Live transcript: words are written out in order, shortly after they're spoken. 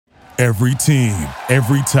Every team,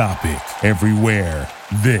 every topic, everywhere.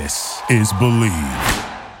 This is Believe.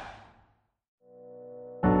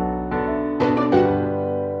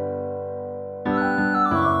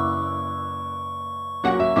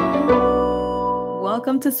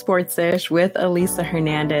 Welcome to Sports-ish with Elisa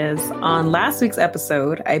Hernandez. On last week's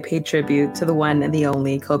episode, I paid tribute to the one and the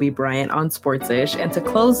only Kobe Bryant on Sports-ish. And to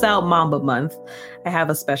close out Mamba Month, I have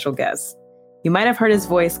a special guest. You might have heard his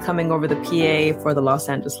voice coming over the PA for the Los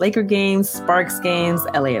Angeles Lakers games, Sparks games,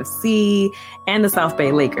 LAFC, and the South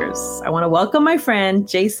Bay Lakers. I want to welcome my friend,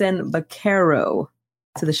 Jason Vaquero,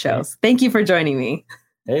 to the show. Thank you for joining me.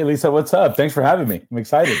 Hey, Lisa, what's up? Thanks for having me. I'm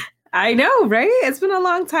excited. I know, right? It's been a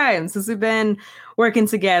long time since we've been working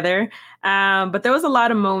together. But there was a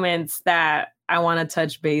lot of moments that I want to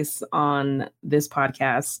touch base on this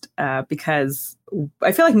podcast because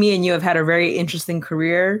I feel like me and you have had a very interesting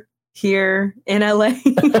career here in LA,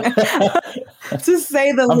 to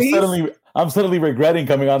say the least. I'm suddenly regretting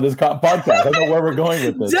coming on this podcast. I don't know where we're going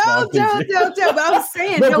with this. Don't. But I'm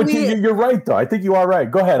saying, you're right, though. I think you are right.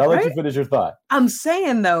 Go ahead. I'll let you finish your thought. I'm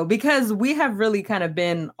saying, though, because we have really kind of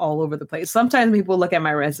been all over the place. Sometimes people look at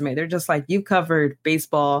my resume. They're just like, you've covered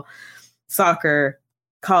baseball, soccer,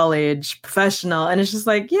 college, professional. And it's just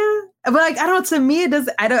like, yeah. But like, I don't, to me, it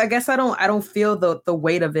doesn't, I guess I don't feel the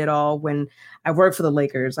weight of it all when I work for the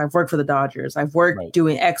Lakers. I've worked for the Dodgers. I've worked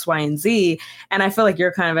doing X, Y, and Z. And I feel like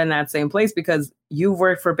you're kind of in that same place because you've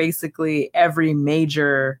worked for basically every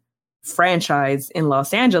major franchise in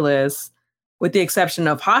Los Angeles, with the exception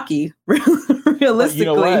of hockey, realistically. You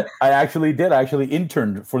know what? I actually did. I actually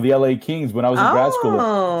interned for the LA Kings when I was in grad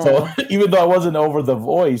school. So even though I wasn't over the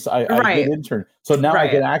voice, I did intern. So now I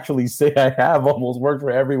can actually say I have almost worked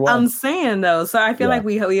for everyone. I'm saying, though. So I feel like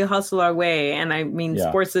we hustle our way. And I mean,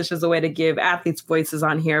 Sports-ish is a way to give athletes voices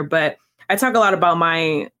on here. But I talk a lot about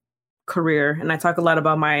my career and I talk a lot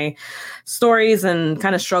about my stories and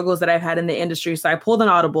kind of struggles that I've had in the industry. So I pulled an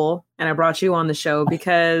audible and I brought you on the show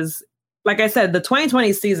because, like I said, the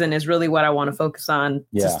 2020 season is really what I want to focus on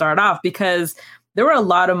to start off, because there were a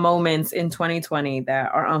lot of moments in 2020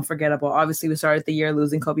 that are unforgettable. Obviously, we started the year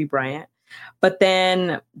losing Kobe Bryant, but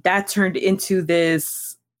then that turned into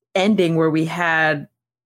this ending where we had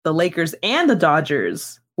the Lakers and the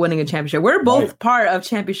Dodgers winning a championship. We're both part of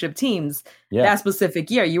championship teams that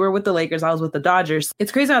specific year. You were with the Lakers, I was with the Dodgers.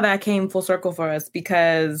 It's crazy how that came full circle for us,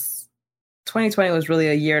 because 2020 was really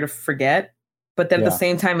a year to forget. But then at the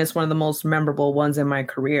same time, it's one of the most memorable ones in my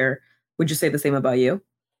career. Would you say the same about you?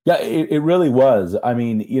 Yeah, it really was. I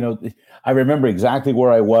mean, I remember exactly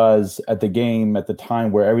where I was at the game at the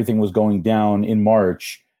time where everything was going down in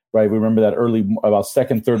March, right? We remember that about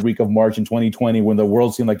second, third week of March in 2020 when the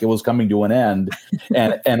world seemed like it was coming to an end.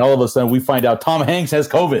 and all of a sudden we find out Tom Hanks has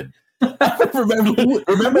COVID. remember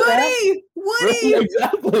that? Woody!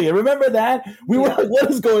 Exactly. Remember that? We were like, what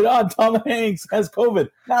is going on? Tom Hanks has COVID.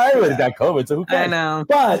 Now everybody's got COVID, so who cares? I know.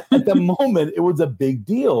 But at the moment, it was a big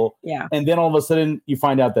deal. Yeah. And then all of a sudden, you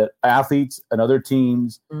find out that athletes and other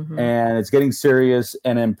teams, and it's getting serious.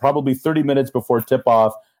 And then probably 30 minutes before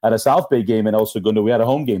tip-off at a South Bay game in El Segundo, we had a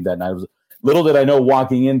home game that night. Little did I know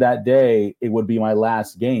walking in that day, it would be my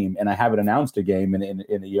last game. And I haven't announced a game in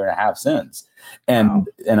a year and a half since. And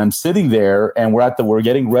I'm sitting there and we're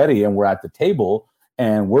getting ready and we're at the table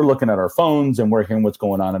and we're looking at our phones and we're hearing what's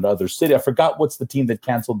going on in other city. I forgot what's the team that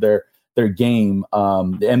canceled their game,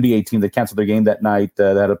 the NBA team that canceled their game that night,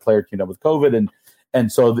 that had a player queued up with COVID.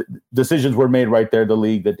 And so the decisions were made right there, the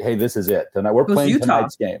league, that, hey, this is it. Tonight we're playing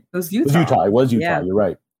tonight's game. It was Utah. It was Utah. Yeah. You're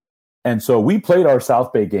right. And so we played our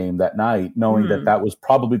South Bay game that night, knowing that was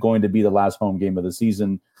probably going to be the last home game of the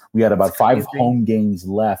season. We had about 5 home games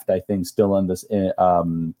left, I think, still on this.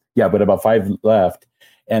 But about 5 left.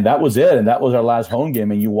 And that was it. And that was our last home game.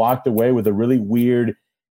 And you walked away with a really weird,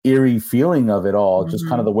 eerie feeling of it all, just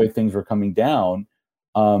kind of the way things were coming down.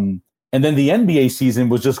 And then the NBA season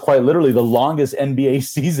was just quite literally the longest NBA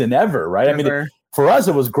season ever, right? I mean, for us,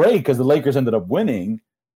 it was great because the Lakers ended up winning.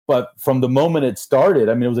 But from the moment it started,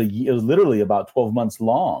 I mean, it was literally about 12 months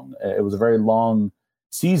long. It was a very long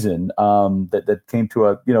season that came to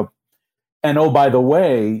a, and oh, by the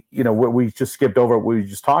way, we just skipped over what we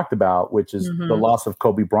just talked about, which is the loss of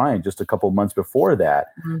Kobe Bryant just a couple of months before that.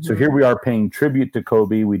 So here we are paying tribute to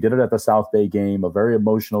Kobe. We did it at the South Bay game, a very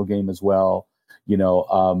emotional game as well.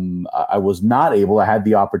 I was not able, I had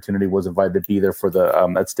the opportunity, was invited to be there for the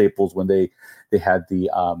at Staples when they had the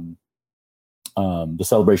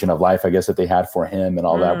celebration of life, I guess, that they had for him and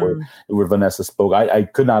all that, where Vanessa spoke. I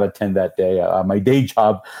could not attend that day. My day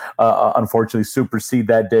job, unfortunately, superseded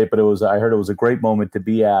that day, but I heard it was a great moment to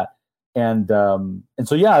be at. And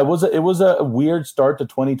so, yeah, it was a weird start to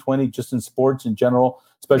 2020 just in sports in general,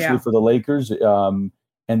 especially for the Lakers. And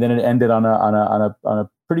then it ended on a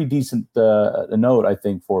pretty decent note, I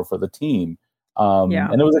think, for the team.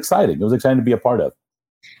 And it was exciting. It was exciting to be a part of.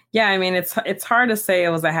 Yeah, I mean, it's hard to say it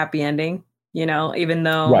was a happy ending, even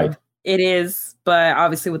though it is. But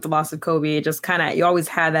obviously, with the loss of Kobe, it just kind of, you always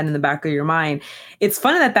had that in the back of your mind. It's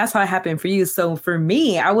funny that that's how it happened for you. So for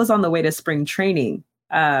me, I was on the way to spring training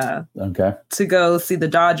to go see the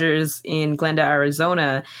Dodgers in Glendale,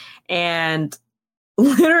 Arizona. And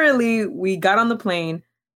literally, we got on the plane.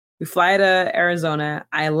 We fly to Arizona.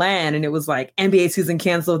 I land, and it was like, NBA season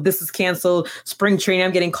canceled. This is canceled. Spring training.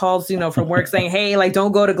 I'm getting calls, from work saying, hey, like,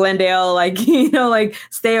 don't go to Glendale. Like, like,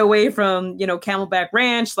 stay away from, Camelback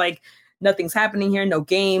Ranch. Like, nothing's happening here. No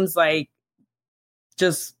games. Like,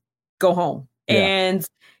 just go home. Yeah. And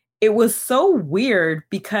it was so weird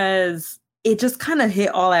because it just kind of hit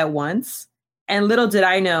all at once. And little did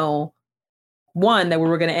I know, one, that we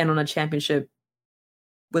were going to end on a championship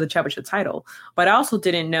with a championship title. But I also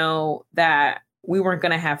didn't know that we weren't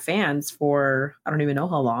going to have fans for, I don't even know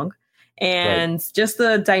how long. And just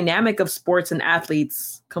the dynamic of sports and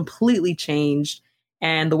athletes completely changed.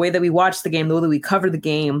 And the way that we watched the game, the way that we covered the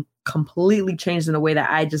game completely changed in a way that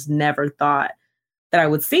I just never thought that I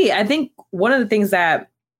would see. I think one of the things that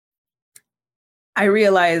I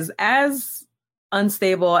realized, as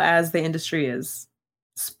unstable as the industry is,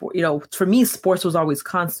 for me, sports was always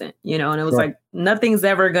constant, and it was like, nothing's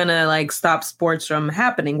ever gonna like stop sports from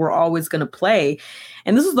happening. We're always gonna play.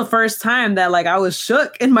 And this was the first time that like I was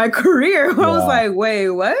shook in my career. I was like, wait,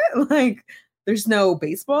 what? Like, there's no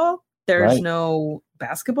baseball, there's no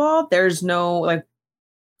basketball, there's no like,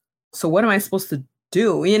 so what am I supposed to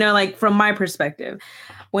do? Like, from my perspective,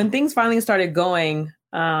 when things finally started going,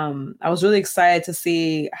 I was really excited to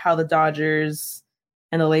see how the Dodgers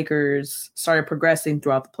and the Lakers started progressing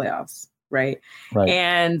throughout the playoffs, right?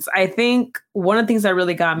 And I think one of the things that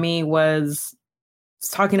really got me was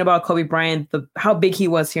talking about Kobe Bryant, how big he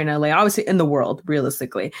was here in LA, obviously in the world,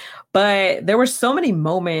 realistically. But there were so many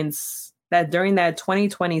moments that during that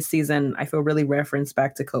 2020 season, I feel really referenced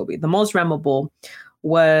back to Kobe. The most memorable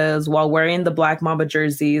was while wearing the Black Mamba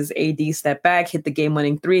jerseys, AD stepped back, hit the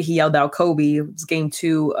game-winning three. He yelled out Kobe. It was game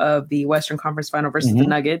 2 of the Western Conference Final versus the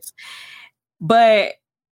Nuggets. But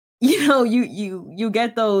you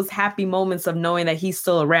get those happy moments of knowing that he's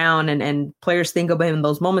still around and players think about him in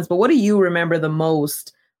those moments. But what do you remember the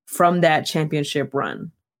most from that championship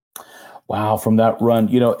run? Wow, from that run,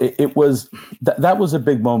 it was that was a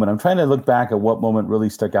big moment. I'm trying to look back at what moment really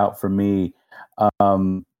stuck out for me.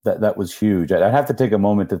 That was huge. I'd have to take a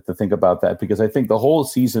moment to think about that, because I think the whole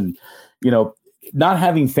season, not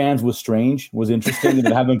having fans was strange, was interesting,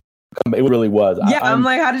 and having it really was. Yeah, I'm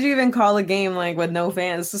like, how did you even call a game like with no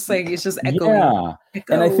fans? It's just like, it's just echoing. Yeah,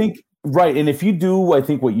 and I think and if you do, I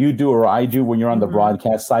think what you do or I do when you're on the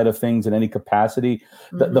broadcast side of things in any capacity,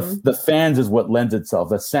 the fans is what lends itself.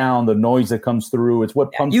 The sound, the noise that comes through, it's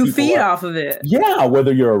what pumps. You feed off of it. Yeah,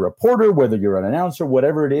 whether you're a reporter, whether you're an announcer,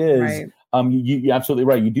 whatever it is, you're absolutely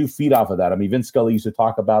right. You do feed off of that. I mean, Vince Scully used to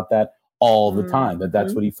talk about that all the time.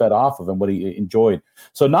 That's what he fed off of and what he enjoyed.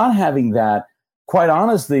 So not having that, quite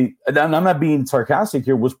honestly, and I'm not being sarcastic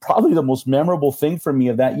here, was probably the most memorable thing for me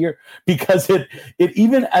of that year, because it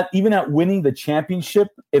even at winning the championship,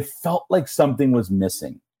 it felt like something was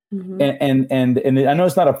missing. And I know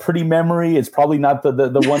it's not a pretty memory. It's probably not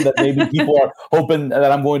the one that maybe people are hoping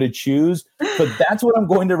that I'm going to choose, but that's what I'm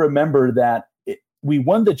going to remember, that we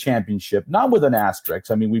won the championship, not with an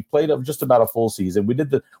asterisk. I mean, we played just about a full season.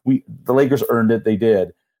 The Lakers earned it. They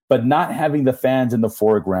did, but not having the fans in the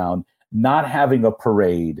foreground, not having a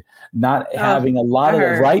parade, not having a lot of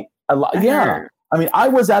yeah. I mean,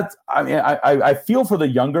 I feel for the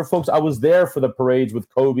younger folks. I was there for the parades with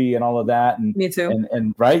Kobe and all of that. And me too.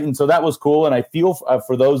 And right. And so that was cool. And I feel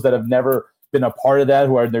for those that have never been a part of that,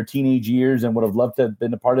 who are in their teenage years and would have loved to have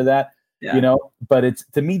been a part of that, but it's,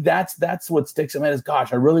 to me, that's what sticks in my head is,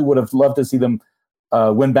 gosh, I really would have loved to see them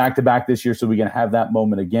win back-to-back this year, so we can have that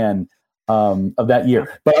moment again. Of that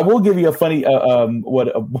year. But I will give you a funny one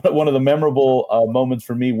of the memorable moments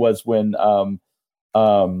for me was when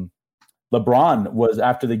LeBron was,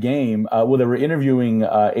 after the game, they were interviewing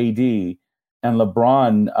AD, and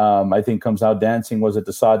LeBron I think comes out dancing. Was it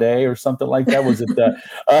the Sade or something like that? Was it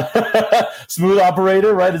the Smooth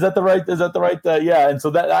Operator, right? Is that the right yeah. And so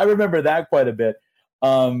that I remember that quite a bit.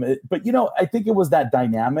 But I think it was that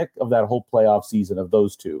dynamic of that whole playoff season of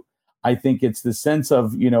those two. I think it's the sense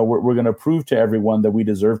of, we're going to prove to everyone that we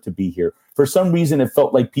deserve to be here. For some reason, it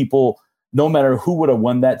felt like people no matter who would have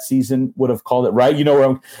won that season, would have called it right.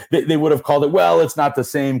 They would have called it, well, it's not the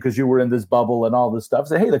same because you were in this bubble and all this stuff.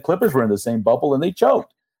 Say, hey, the Clippers were in the same bubble and they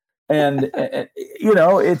choked. And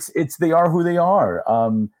it's they are who they are.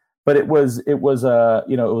 But it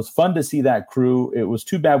was fun to see that crew. It was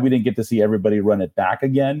too bad we didn't get to see everybody run it back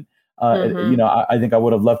again. I think I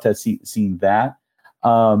would have loved to have seen that.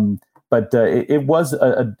 But it was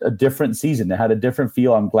a different season. It had a different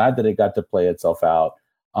feel. I'm glad that it got to play itself out.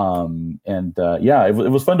 It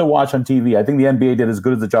was fun to watch on TV. I think the NBA did as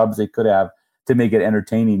good as the job as they could have to make it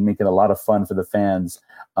entertaining, make it a lot of fun for the fans,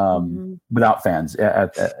 without fans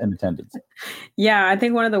in attendance. Yeah, I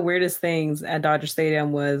think one of the weirdest things at Dodger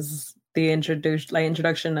Stadium was the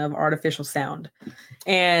introduction of artificial sound.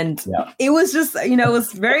 And it was just, it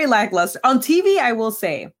was very lackluster. On TV, I will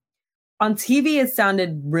say, on TV, it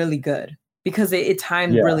sounded really good because it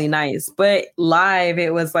timed really nice. But live,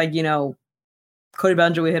 it was like, Cody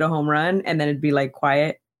Bellinger would hit a home run and then it'd be like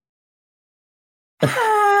quiet.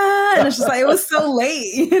 And it's just like, it was so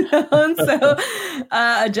late, And so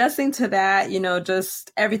adjusting to that,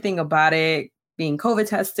 just everything about it, being COVID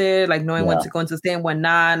tested, like knowing when to go into the stadium, when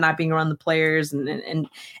not being around the players and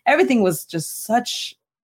everything was just such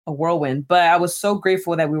a whirlwind. But I was so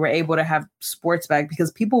grateful that we were able to have sports back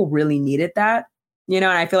because people really needed that, and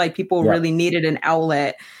I feel like people really needed an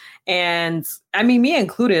outlet. And I mean, me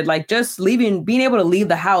included, like just being able to leave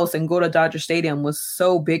the house and go to Dodger Stadium was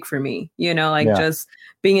so big for me, just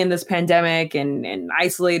being in this pandemic and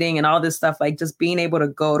isolating and all this stuff, like just being able to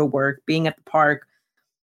go to work, being at the park,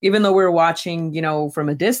 even though we were watching, from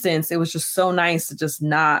a distance, it was just so nice to just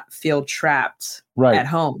not feel trapped at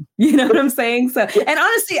home. You know what I'm saying? So, and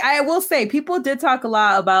honestly, I will say people did talk a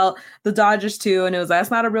lot about the Dodgers too. And it was,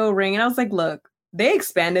 that's not a real ring. And I was like, look, they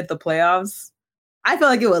expanded the playoffs. I feel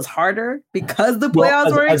like it was harder because the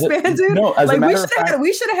playoffs were expanded.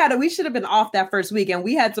 We should have been off that first week, and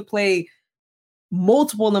we had to play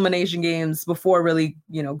multiple elimination games before really,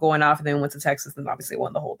 going off, and then went to Texas and obviously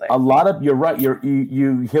won the whole thing. You're right.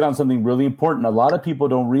 You hit on something really important. A lot of people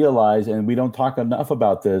don't realize, and we don't talk enough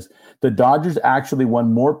about this, the Dodgers actually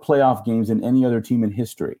won more playoff games than any other team in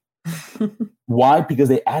history. Why? Because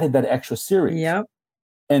they added that extra series. Yep.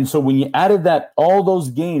 And so when you added all those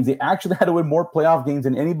games, they actually had to win more playoff games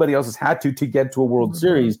than anybody else has had to get to a World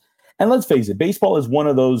Series. And let's face it, baseball is one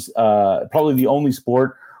of those, probably the only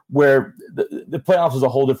sport where the playoffs is a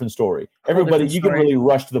whole different story. Everybody, you can really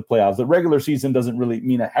rush to the playoffs. The regular season doesn't really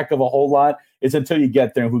mean a heck of a whole lot. It's until you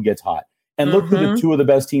get there and who gets hot. And look who the two of the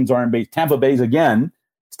best teams are in base. Tampa Bay's, again,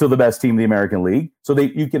 still the best team in the American League. So they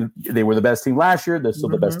were the best team last year. They're still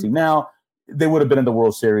the best team now. They would have been in the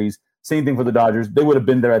World Series. Same thing for the Dodgers. They would have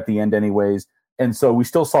been there at the end anyways. And so we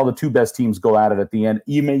still saw the two best teams go at it at the end.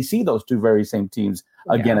 You may see those two very same teams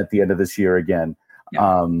again at the end of this year again.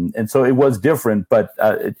 Yeah. And so it was different. But,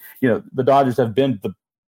 the Dodgers have been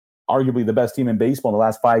arguably the best team in baseball in the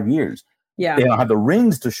last 5 years. Yeah. They don't have the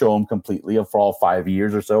rings to show them completely for all 5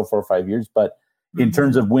 years or so, 4 or 5 years. But in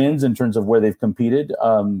terms of wins, in terms of where they've competed,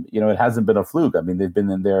 it hasn't been a fluke. I mean, they've been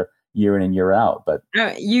in there year in and year out. But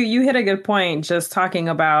you hit a good point just talking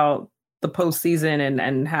about the postseason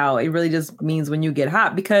and how it really just means when you get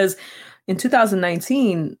hot, because in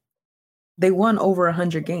 2019 they won over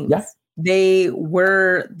 100 games. Yes. They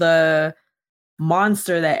were the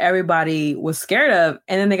monster that everybody was scared of,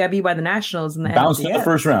 and then they got beat by the Nationals in the bounced in the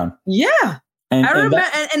first round. Yeah. I remember,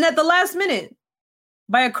 and at the last minute,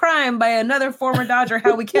 by a crime, by another former Dodger,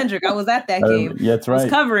 Howie Kendrick. I was at that game. Yeah, that's right. I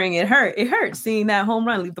was covering it. It hurt seeing that home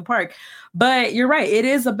run leave the park. But you're right. It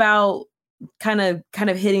is about kind of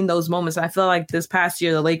hitting those moments. I feel like this past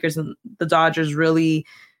year, the Lakers and the Dodgers really,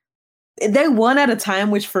 they won at a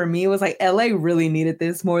time, which for me was like, LA really needed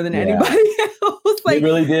this more than anybody else. Like, they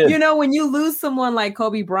really did. When you lose someone like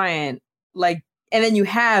Kobe Bryant, and then you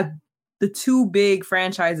have the two big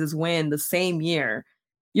franchises win the same year,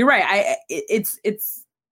 you're right. It's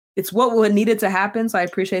what needed to happen. So I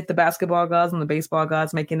appreciate the basketball gods and the baseball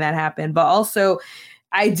gods making that happen. But also,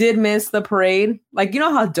 I did miss the parade. Like,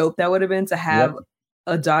 how dope that would have been to have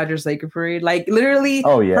a Dodgers Laker parade. Like, literally,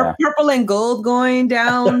 purple and gold going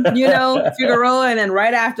down, Figueroa, and then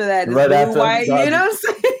right after that, blue, white. You know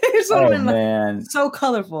what I'm saying? So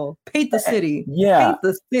colorful. Paint the city. Yeah. Paint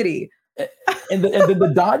the city. And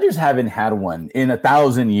the Dodgers haven't had one in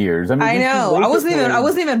 1,000 years. I mean, I know. I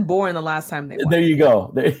wasn't even born the last time they won. There you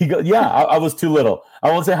go. Yeah, I was too little.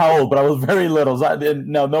 I won't say how old, but I was very little. So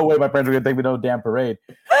no way my parents were gonna take me to no damn parade.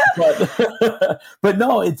 But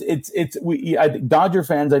no, Dodger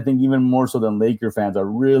fans, I think even more so than Laker fans, are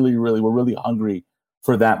were really hungry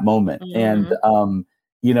for that moment. And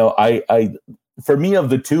I for me, of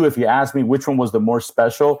the two, if you ask me which one was the more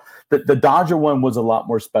special, the Dodger one was a lot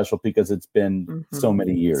more special because it's been so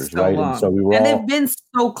many years, so right? Long. And so they've been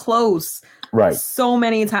so close, right? So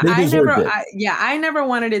many times. I never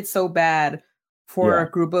wanted it so bad for a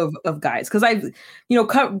group of guys because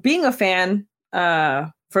being a fan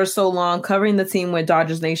for so long, covering the team with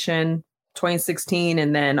Dodgers Nation 2016,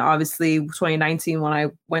 and then obviously 2019 when I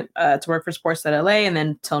went to work for Sports at LA, and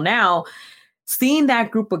then till now. Seeing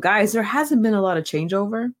that group of guys, there hasn't been a lot of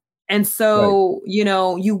changeover. And so,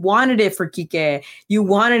 you wanted it for Kike, you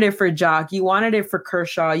wanted it for Jock, you wanted it for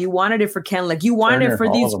Kershaw, you wanted it for Ken, like you wanted Turner, it for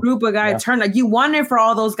these group of guys, Turner, like you wanted it for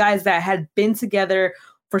all those guys that had been together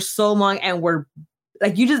for so long and were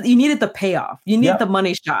like, you needed the payoff. You needed the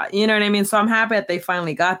money shot. You know what I mean? So I'm happy that they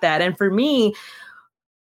finally got that. And for me,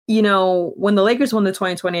 when the Lakers won the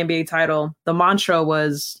 2020 NBA title, the mantra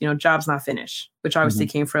was, job's not finished, which obviously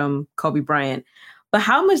came from Kobe Bryant. But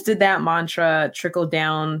how much did that mantra trickle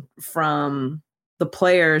down from the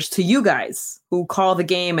players to you guys who call the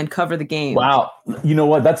game and cover the game? Wow. You know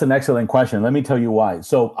what? That's an excellent question. Let me tell you why.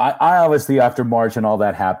 So I obviously, after March and all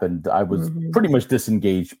that happened, I was pretty much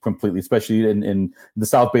disengaged completely, especially in the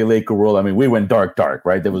South Bay Laker world. I mean, we went dark,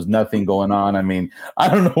 right? There was nothing going on. I mean, I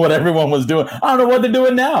don't know what everyone was doing. I don't know what they're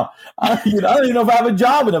doing now. I don't even know if I have a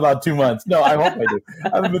job in about 2 months. No, I hope I do.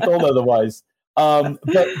 I haven't been told otherwise.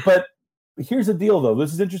 But here's the deal, though.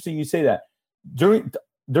 This is interesting you say that.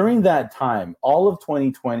 During that time, all of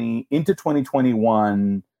 2020 into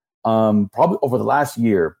 2021, probably over the last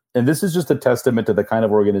year, and this is just a testament to the kind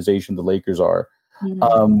of organization the Lakers are,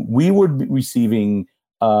 we would be receiving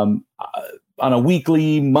on a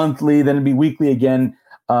weekly, monthly, then it'd be weekly again,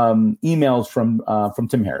 emails from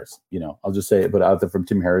Tim Harris. I'll just say it, but out there from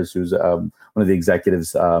Tim Harris, who's one of the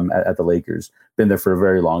executives at the Lakers, been there for a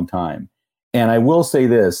very long time. And I will say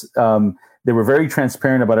this. They were very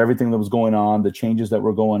transparent about everything that was going on, the changes that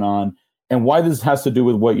were going on. And why this has to do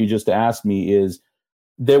with what you just asked me is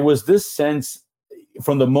there was this sense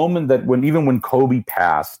from the moment that even when Kobe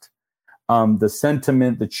passed, the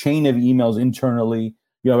sentiment, the chain of emails internally,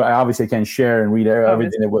 I obviously can't share and read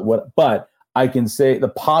everything, but I can say the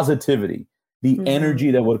positivity, the energy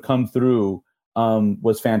that would come through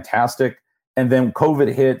was fantastic. And then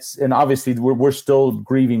COVID hits, and obviously we're still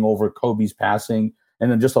grieving over Kobe's passing. And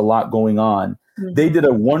then just a lot going on. They did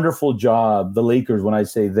a wonderful job, the Lakers, when I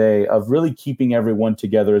say they, of really keeping everyone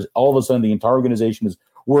together. As all of a sudden, the entire organization is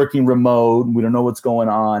working remote. We don't know what's going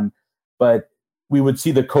on. But we would see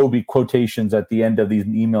the Kobe quotations at the end of these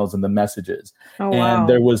emails and the messages. Oh, wow. And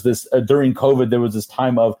there was this, during COVID, there was this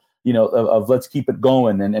time of let's keep it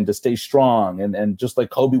going and to stay strong. And just like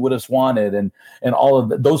Kobe would have wanted. And all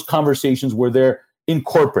of those conversations were there in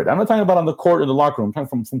corporate. I'm not talking about on the court or the locker room. I'm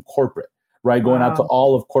talking from corporate. Right, going out to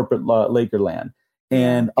all of corporate Lakerland,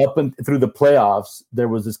 and up and through the playoffs, there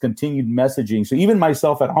was this continued messaging. So even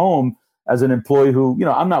myself at home, as an employee who,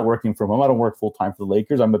 I'm not working from home. I don't work full time for the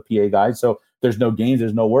Lakers. I'm a PA guy, so there's no games,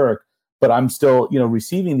 there's no work, but I'm still,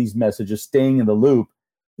 receiving these messages, staying in the loop.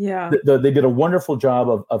 Yeah, they did a wonderful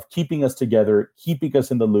job of keeping us together, keeping us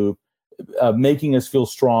in the loop, making us feel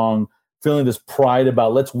strong, feeling this pride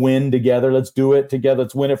about let's win together, let's do it together,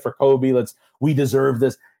 let's win it for Kobe, we deserve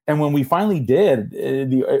this. And when we finally did,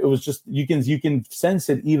 it was just you can sense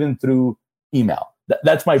it even through email.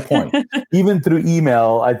 That's my point. Even through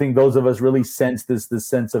email, I think those of us really sense this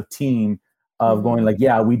sense of team of going like,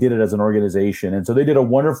 yeah, we did it as an organization. And so they did a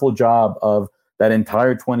wonderful job of that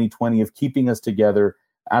entire 2020 of keeping us together,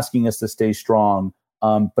 asking us to stay strong,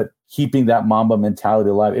 but keeping that Mamba mentality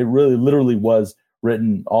alive. It really literally was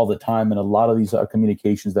written all the time, and a lot of these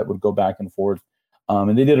communications that would go back and forth.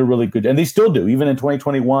 And they did a really good, and they still do, even in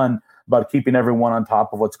 2021, about keeping everyone on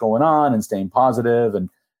top of what's going on and staying positive and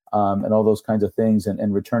all those kinds of things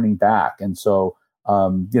and returning back. And so,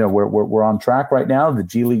 we're on track right now. The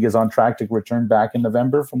G League is on track to return back in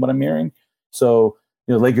November, from what I'm hearing. So,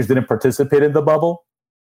 Lakers didn't participate in the bubble,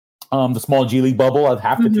 the small G League bubble.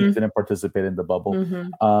 Half the teams didn't participate in the bubble,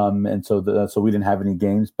 and so we didn't have any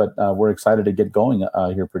games. But we're excited to get going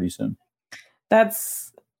here pretty soon. That's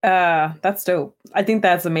dope. I think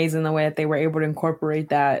that's amazing the way that they were able to incorporate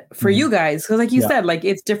that for you guys. Because like you said, like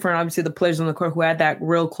it's different. Obviously the players on the court who had that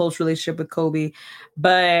real close relationship with Kobe,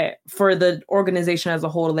 but for the organization as a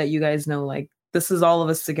whole to let you guys know, like this is all of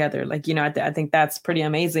us together. Like, I think that's pretty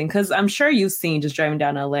amazing. Because I'm sure you've seen just driving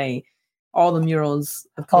down LA, all the murals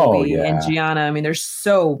of Kobe and Gianna. I mean, there's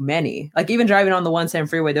so many. Like even driving on the 110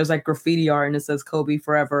 freeway, there's like graffiti art and it says Kobe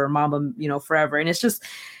forever, Mamba, forever. And it's just,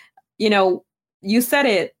 you said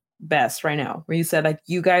it best right now, where you said like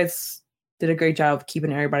you guys did a great job of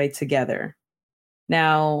keeping everybody together.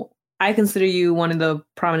 Now, I consider you one of the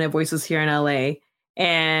prominent voices here in LA,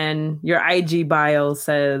 and your IG bio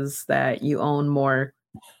says that you own more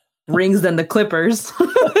rings than the Clippers.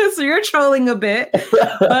 So you're trolling a bit.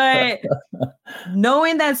 But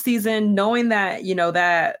knowing that season, knowing that,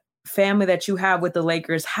 that family that you have with the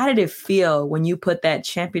Lakers, how did it feel when you put that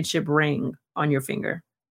championship ring on your finger?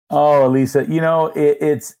 Oh, Lisa,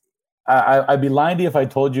 I'd be lying to you if I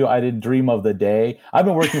told you I didn't dream of the day. I've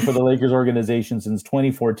been working for the Lakers organization since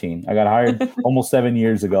 2014. I got hired almost 7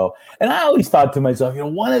 years ago. And I always thought to myself,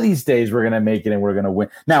 one of these days we're going to make it and we're going to win.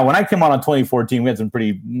 Now, when I came on in 2014, we had some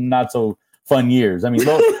pretty not so fun years. I mean,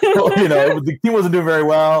 the team wasn't doing very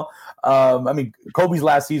well. Kobe's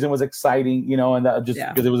last season was exciting, and that just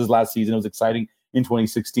because it was his last season, it was exciting in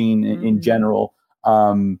 2016 in general.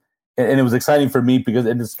 And it was exciting for me because,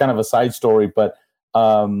 and it's kind of a side story, but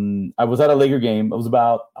I was at a Laker game. It was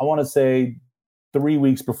about, I want to say 3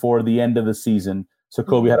 weeks before the end of the season. So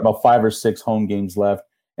Kobe had about 5 or 6 home games left.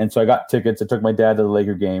 And so I got tickets. I took my dad to the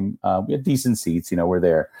Laker game. We had decent seats, we're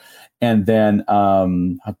there. And then I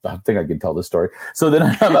think I can tell this story. So then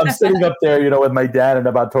I'm sitting up there, with my dad, and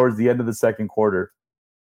about towards the end of the second quarter,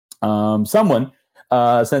 someone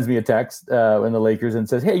sends me a text in the Lakers and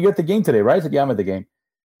says, "Hey, you're at the game today, right?" I said, "Yeah, I'm at the game."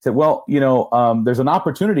 I said, "Well, there's an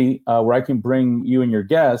opportunity where I can bring you and your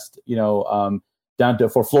guest, down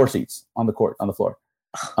for floor seats on the court, on the floor."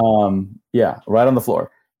 Right on the floor.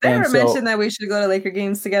 I never mentioned that we should go to Laker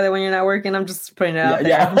games together when you're not working. I'm just putting it out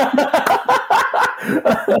there.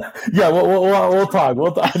 Yeah, we'll talk.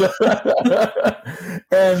 We'll talk.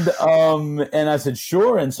 And I said,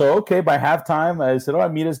 "Sure." And so, okay, by halftime, I said, "All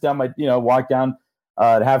right, meet us down by, walk down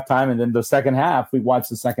at halftime." And then the second half, we watched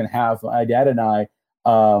the second half. My dad and I,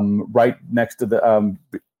 right next to the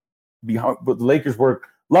behind, but the Lakers were,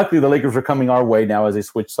 luckily the Lakers were coming our way now as they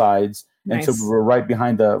switched sides. Nice. And so we were right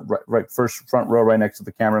behind the right first front row, right next to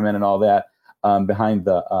the cameraman and all that, behind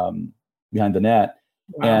the net.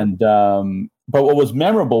 Wow. And but what was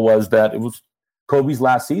memorable was that it was Kobe's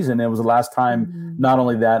last season. It was the last time, not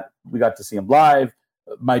only that we got to see him live,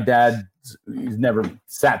 my dad, he's never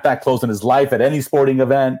sat that close in his life at any sporting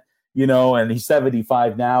event, and he's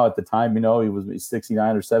 75 now. At the time, he was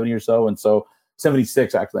 69 or 70 or so. And so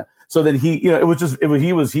 76 actually. So then it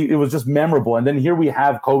was just memorable. And then here we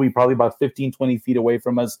have Kobe probably about 15, 20 feet away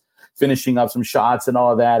from us, finishing up some shots and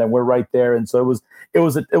all of that. And we're right there. And so it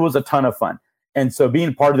was a ton of fun. And so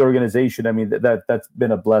being part of the organization, I mean, that's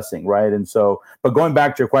been a blessing. Right. And so, but going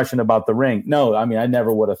back to your question about the ring, no, I mean, I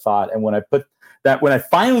never would have thought. And when I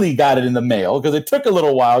finally got it in the mail, because it took a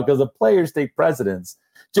little while because the players take precedence.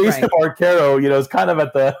 Jason Barquero, is kind of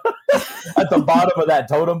at the at the bottom of that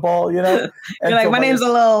totem pole, And you're like, so my name's a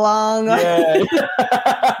little long. Yeah.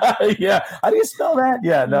 Yeah. How do you spell that?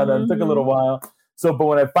 Yeah, no, it took a little while. So, but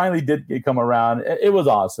when I finally did come around, it was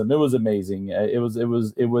awesome. It was amazing. It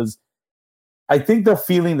was. I think the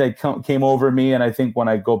feeling that came over me, and I think when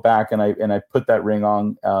I go back and I put that ring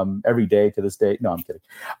on every day to this day. No, I'm kidding.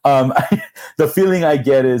 The feeling I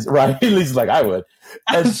get is right. At least like I would.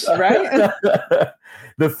 Right.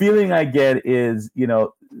 The feeling I get is,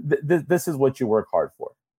 this is what you work hard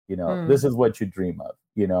for. This is what you dream of.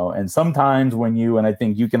 And sometimes when and I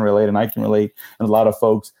think you can relate, and I can relate, and a lot of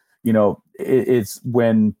folks, it's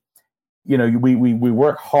when. We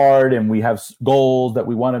work hard and we have goals that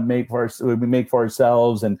we want to make for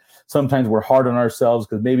ourselves. And sometimes we're hard on ourselves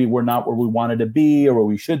because maybe we're not where we wanted to be or where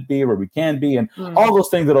we should be or where we can be. And all those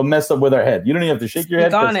things that'll mess up with our head. You don't even have to shake your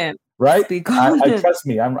head. On it. Right. I trust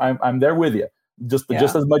me. I'm there with you just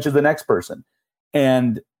as much as the next person.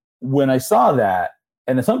 And when I saw that,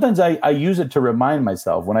 and sometimes I use it to remind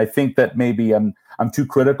myself when I think that maybe I'm too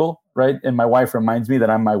critical, right? And my wife reminds me that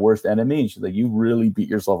I'm my worst enemy. And she's like, "You really beat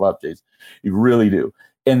yourself up, Jason. You really do."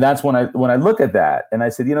 And that's when I look at that and I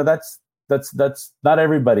said, that's not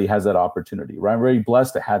everybody has that opportunity, right? I'm very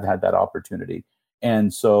blessed to have had that opportunity.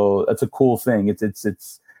 And so that's a cool thing.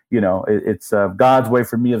 It's God's way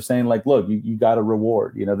for me of saying, like, look, you got a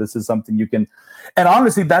reward. This is something you can. And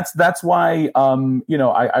honestly, that's why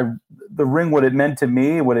the ring, what it meant to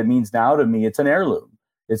me, what it means now to me, it's an heirloom.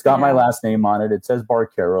 It's got my last name on it. It says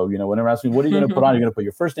Barquero. Whenever I ask me, what are you going to put on? You're going to put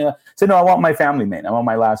your first name on? I say, no, I want my family name. I want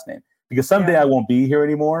my last name because someday I won't be here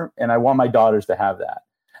anymore, and I want my daughters to have that.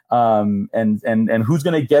 And who's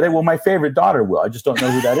going to get it? Well, my favorite daughter will. I just don't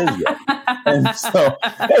know who that is yet. And so,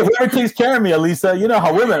 hey, whoever takes care of me, Elisa, you know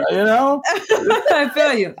how women, you know. I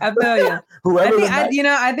feel you. Whoever.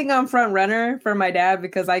 I think I'm front runner for my dad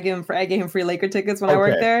because I gave him free Laker tickets when I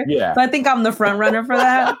worked there. Yeah. So I think I'm the front runner for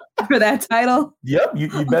that title. Yep. You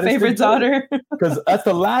better favorite daughter. Because that's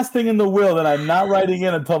the last thing in the will that I'm not writing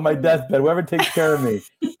in until my deathbed. Whoever takes care of me.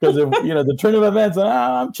 Because the turn of events,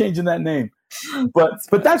 I'm changing that name. But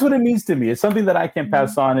that's what it means to me. It's something that I can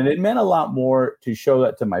pass on, and it meant a lot more to show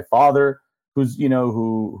that to my father, who's I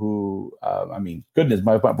mean, goodness,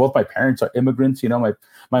 both my parents are immigrants.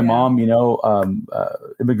 My mom,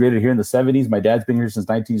 immigrated here in the 70s. My dad's been here since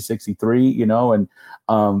 1963. And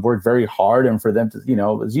worked very hard, and for them to,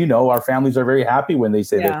 as our families are very happy when they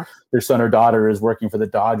say that their son or daughter is working for the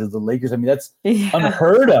Dodgers, the Lakers. I mean, that's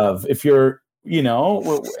unheard of if you're, when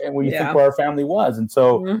you think where our family was, and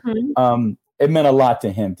so. It meant a lot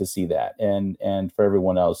to him to see that, and for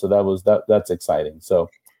everyone else. So that's exciting. So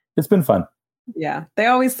it's been fun. Yeah, they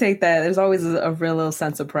always take that. There's always a real little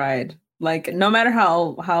sense of pride. Like, no matter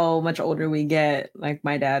how much older we get, like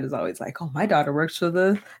my dad is always like, "Oh, my daughter works for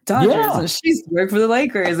the Dodgers and she's worked for the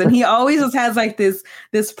Lakers," and he always just has like this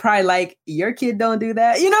pride, like, "Your kid don't do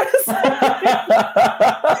that," you know what I'm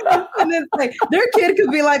saying? And it's like their kid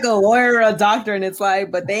could be like a lawyer or a doctor, and it's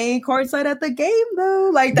like, but they ain't courtside at the game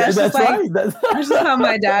though. Like that's just like right. That's just how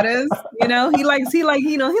my dad is. He likes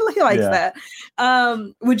that.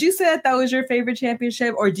 Would you say that was your favorite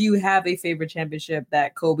championship, or do you have a favorite championship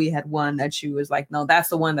that Kobe had won that you was like, no, that's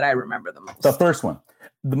the one that I remember the most? The first one.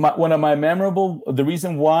 One of my the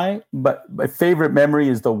reason why, but my favorite memory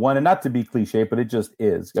is the one, and not to be cliche, but it just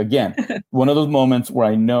is. Again, one of those moments where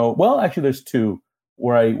I know, well, actually there's two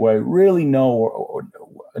where I really know or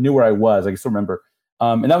knew where I was. I can still remember.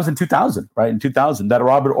 And that was in 2000, right? In 2000, that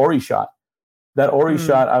Robert Horry shot. That Horry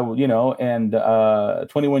shot,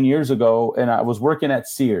 21 years ago, and I was working at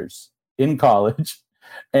Sears in college.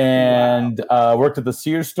 And worked at the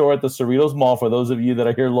Sears store at the Cerritos Mall. For those of you that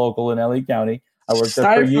are here local in LA County, I worked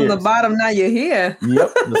there for years. From the bottom, now you're here.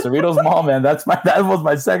 Yep, the Cerritos Mall, man. That was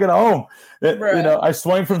my second home. I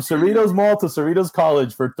swung from Cerritos Mall to Cerritos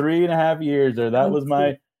College for 3.5 years. That was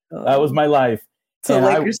my life. So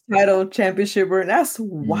Lakers title championship, that's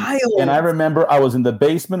wild. And I remember I was in the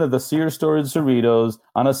basement of the Sears store in Cerritos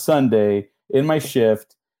on a Sunday in my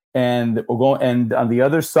shift. And we're going, and on the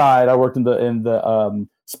other side, I worked in the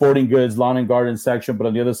sporting goods, lawn and garden section, but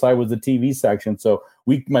on the other side was the TV section. So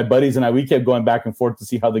my buddies and we kept going back and forth to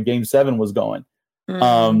see how the Game 7 was going.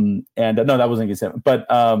 No, that wasn't Game 7, but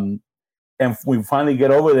and we finally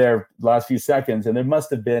get over there last few seconds, and there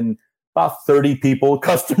must have been about 30 people,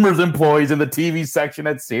 customers, employees in the TV section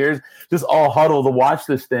at Sears, just all huddled to watch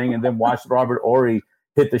this thing, and then watch Robert Horry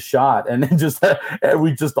hit the shot, and then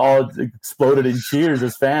we just all exploded in cheers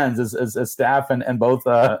as fans, as staff, and both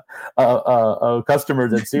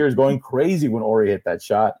customers at Sears going crazy when Horry hit that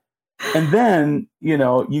shot. And then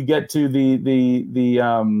you get to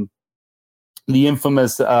the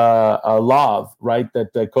infamous lob, right,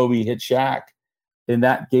 that Kobe hit Shaq in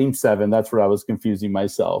that Game 7. That's where I was confusing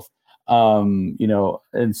myself, and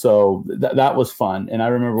so that was fun. And I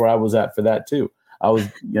remember where I was at for that too. I was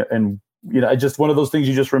just one of those things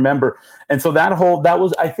you just remember. And so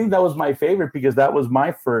I think that was my favorite, because that was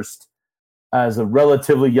my first, as a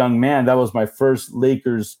relatively young man, that was my first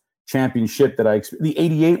Lakers championship that the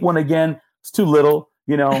 88 one, again, it's too little,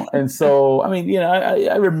 and so, I mean,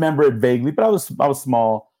 I remember it vaguely, but I was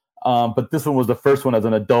small. But this one was the first one as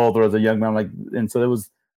an adult or as a young man, and so that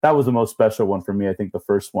was the most special one for me. I think the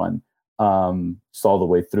first one, just all the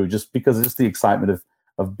way through, just because it's just the excitement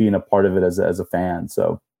of being a part of it as a fan.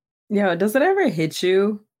 So. Yo, does it ever hit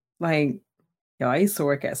you? Like, I used to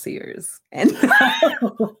work at Sears. And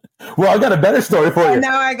well, I got a better story for you.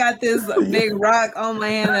 Now I got this big rock on my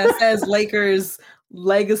hand that says Lakers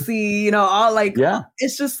legacy, all like,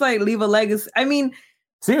 it's just like leave a legacy. I mean,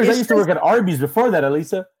 Sears, I used to work at Arby's before that,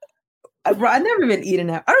 Elisa. I've never been eating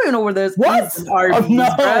that. I don't even know where there's Arby's.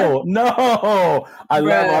 No. I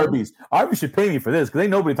love Arby's. Arby's should pay me for this, because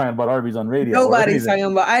ain't nobody talking about Arby's on radio. Nobody's talking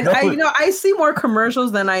about. I see more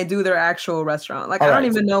commercials than I do their actual restaurant. Like, I don't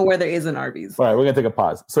even know where there is an Arby's. All right, we're gonna take a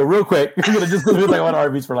pause. So real quick, we're gonna just talk about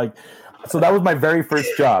Arby's for So that was my very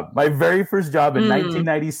first job. My very first job in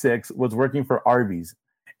 1996 was working for Arby's,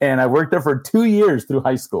 and I worked there for 2 years through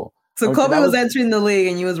high school. So Kobe was entering the league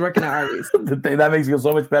and you was working at Arby's. That makes me feel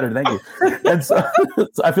so much better. Thank you. And so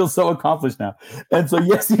I feel so accomplished now. And so,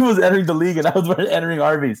 yes, he was entering the league and I was entering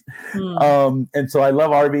Arby's. And so I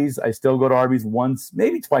love Arby's. I still go to Arby's once,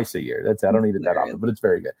 maybe twice a year. I don't eat it that often, but it's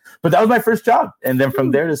very good. But that was my first job. And then from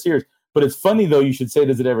there to Sears. But it's funny though. You should say,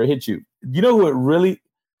 does it ever hit you? You know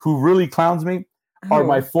who really clowns me are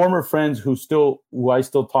my former friends who I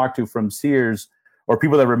still talk to from Sears, or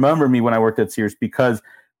people that remember me when I worked at Sears, because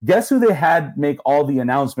guess who they had make all the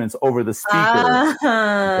announcements over the speaker?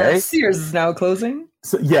 Okay? Sears is now closing.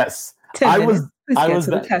 So, yes, I was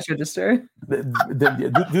the cash register.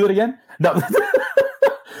 Do it again? No.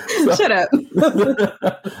 Shut up.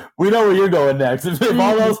 We know where you're going next. If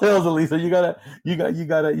all else fails, Elisa, you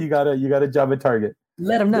gotta jump at Target.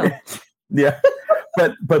 Let them know. Yeah,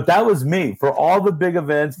 but that was me for all the big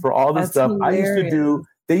events, for all the stuff hilarious. I used to do.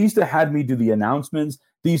 They used to have me do the announcements.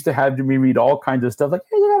 They used to have me read all kinds of stuff. Like,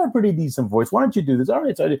 hey, you got a pretty decent voice. Why don't you do this? All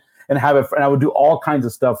right, so and I would do all kinds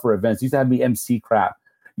of stuff for events. They used to have me MC crap,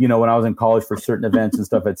 when I was in college for certain events and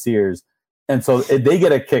stuff at Sears. And so they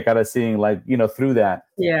get a kick out of seeing, like, through that.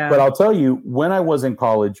 Yeah. But I'll tell you, when I was in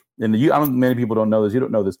college, and many people don't know this. You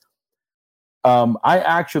don't know this. I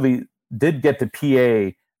actually did get to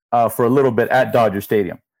PA for a little bit at Dodger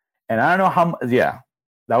Stadium, and I don't know how. Yeah,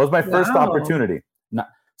 that was my first opportunity.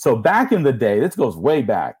 So back in the day, this goes way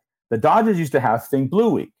back. The Dodgers used to have Think Blue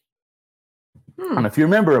Week. I don't know if you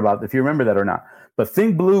remember that or not. But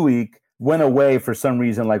Think Blue Week went away for some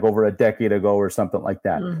reason, like over a decade ago or something like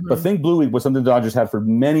that. Mm-hmm. But Think Blue Week was something the Dodgers had for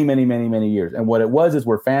many, many, many, many years. And what it was is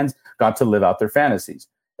where fans got to live out their fantasies.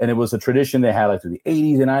 And it was a tradition they had like through the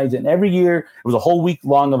 80s and 90s. And every year, it was a whole week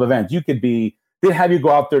long of events. They'd have you go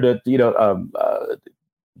out there to,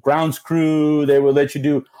 grounds crew. They would let you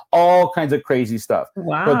do all kinds of crazy stuff.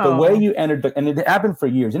 Wow. But the way you entered, and it happened for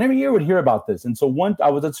years, and every year would hear about this. And so I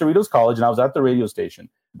was at Cerritos College, and I was at the radio station.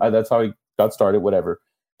 That's how I got started, whatever.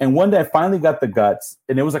 And one day I finally got the guts,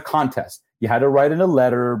 and it was a contest. You had to write in a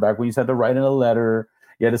letter. Back when you had to write in a letter,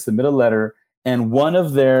 you had to submit a letter. And one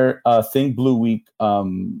of their Think Blue Week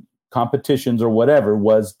competitions or whatever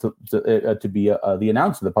was to be the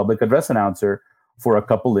announcer, the public address announcer, for a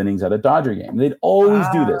couple innings at a Dodger game. They'd always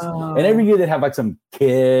do this. And every year they'd have like some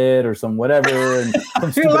kid or some whatever. And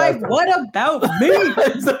you're like, what about me?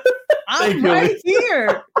 I'm right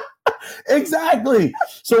here. Exactly.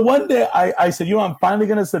 So one day I said, I'm finally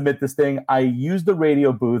going to submit this thing. I used the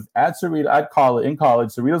radio booth at Cerritos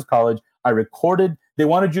College. I recorded. They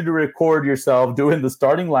wanted you to record yourself doing the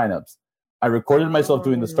starting lineups. I recorded myself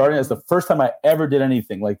doing the starting. That's the first time I ever did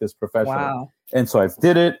anything like this professionally. Wow. And so I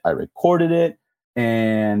did it. I recorded it.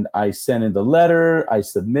 And I sent in the letter, I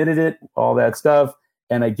submitted it, all that stuff.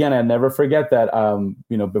 And again, I never forget that,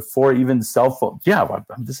 before even cell phone. Yeah,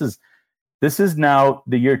 this is now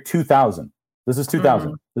the year 2000. This is 2000.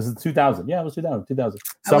 Mm-hmm. This is 2000. Yeah, it was 2000.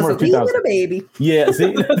 Summer of 2000. A baby. Yeah,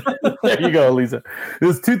 see? There you go, Lisa. It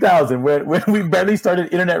was 2000 when we barely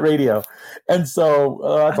started internet radio. And so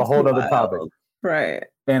that's a whole other topic. Right.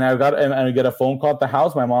 And I get a phone call at the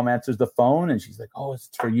house. My mom answers the phone, and she's like, "Oh, it's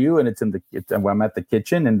for you." And I'm at the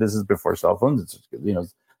kitchen, and this is before cell phones. It's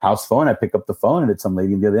house phone. I pick up the phone, and it's some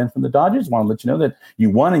lady on the other end from the Dodgers. Want to let you know that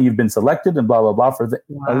you won and you've been selected, and blah blah blah.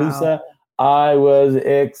 Elisa, I was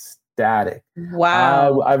ecstatic.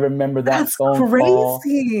 Wow, I remember that phone crazy. Call.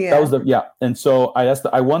 That was and so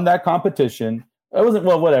I won that competition. It wasn't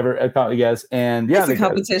whatever, I guess. And yeah, it's a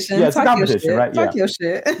competition. Yeah, it's a competition, right? Talk your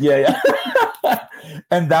shit. Yeah.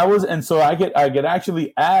 And so I could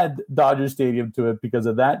actually add Dodger Stadium to it because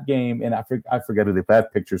of that game. And I forget if they put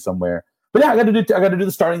that picture somewhere. But yeah, I got to do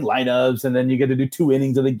the starting lineups, and then you get to do 2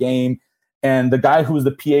 innings of the game. And the guy who was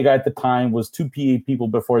the PA guy at the time was 2 PA people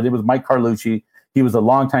before. There was Mike Carlucci. He was a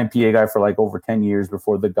longtime PA guy for like over 10 years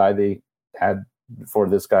before the guy they had before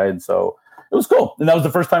this guy. And so it was cool. And that was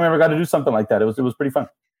the first time I ever got to do something like that. It was pretty fun.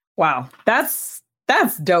 Wow. That's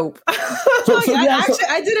dope.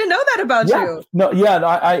 I didn't know that about you. No, yeah.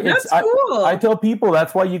 That's cool. I tell people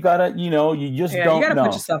that's why you gotta, you just don't know. You gotta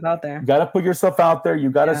put yourself out there. You gotta put yourself out there. You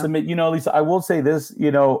gotta submit, Lisa, I will say this,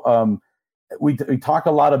 we talk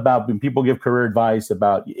a lot about when people give career advice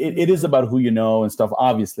about it is about who you know and stuff,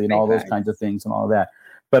 obviously, and all those kinds of things and all that.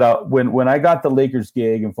 But when I got the Lakers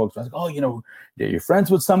gig and folks were like, oh, you're friends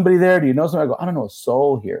with somebody there? Do you know somebody? I go, I don't know a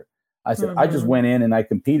soul here. I said, I just went in and I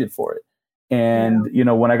competed for it. And,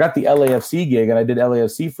 when I got the LAFC gig and I did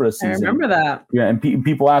LAFC for a season. I remember that. Yeah. And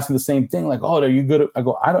people asking the same thing, like, oh, are you good? I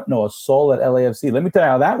go, I don't know a soul at LAFC. Let me tell you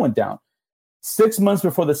how that went down. 6 months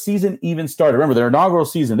before the season even started. Remember, their inaugural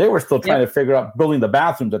season, they were still trying to figure out building the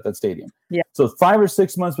bathrooms at that stadium. Yeah. So 5 or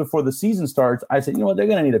 6 months before the season starts, I said, you know what? They're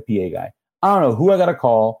going to need a PA guy. I don't know who I got to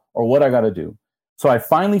call or what I got to do. So I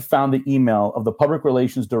finally found the email of the public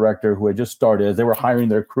relations director who had just started as they were hiring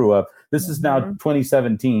their crew up. This is now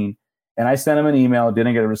 2017. And I sent him an email,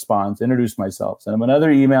 didn't get a response, introduced myself, sent him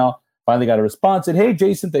another email, finally got a response, said, hey,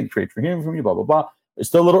 Jason, thanks for hearing from you, blah, blah, blah. it's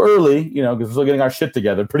still a little early, because we're still getting our shit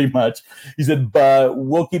together pretty much. He said, but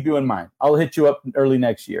we'll keep you in mind. I'll hit you up early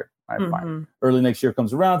next year. All right, fine. Early next year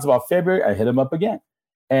comes around. It's about February. I hit him up again.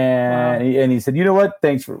 And he said, you know what?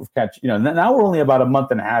 Thanks for catching. Now we're only about a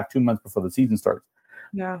month and a half, 2 months before the season starts.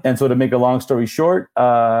 Yeah. And so to make a long story short,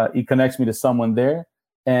 he connects me to someone there.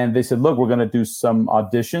 And they said, look, we're going to do some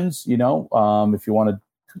auditions, if you want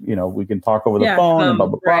to, we can talk over the phone and blah,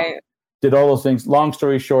 blah, blah. Right. Did all those things. Long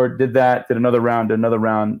story short, did that, did another round, and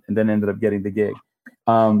then ended up getting the gig.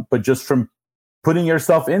 But just from putting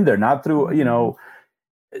yourself in there, not through,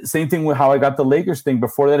 same thing with how I got the Lakers thing.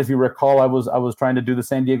 Before that, if you recall, I was trying to do the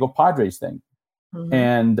San Diego Padres thing.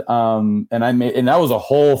 And that was a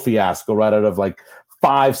whole fiasco right out of like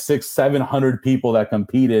 500, 600, 700 people that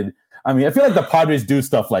competed. I mean, I feel like the Padres do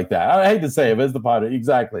stuff like that. I hate to say it, but it's the Padres.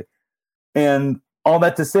 Exactly. And all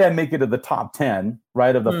that to say, I make it to the top 10,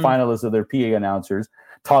 right, of the finalists of their PA announcers.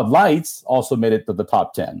 Todd Lights also made it to the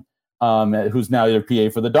top 10, who's now their PA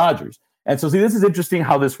for the Dodgers. And so, see, this is interesting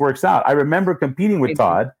how this works out. I remember competing with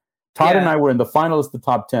Todd. Todd and I were in the finalists, the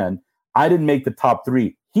top 10. I didn't make the top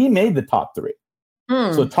 3. He made the top 3.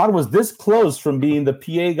 So Todd was this close from being the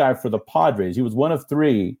PA guy for the Padres. He was one of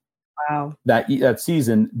 3. Wow. That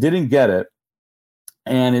season, didn't get it.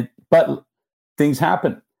 But things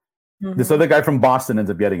happen. This other guy from Boston ends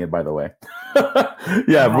up getting it, by the way. Right?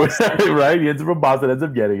 He ends up from Boston, ends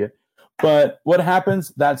up getting it. But what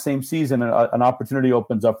happens that same season, an opportunity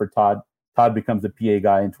opens up for Todd. Todd becomes the PA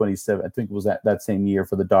guy in 27. I think it was that same year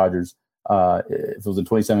for the Dodgers. If it was in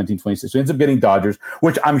 2017, 26. So he ends up getting Dodgers,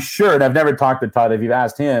 which I'm sure, and I've never talked to Todd, if you've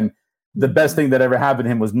asked him, the best thing that ever happened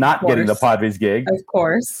to him was not getting the Padres gig. Of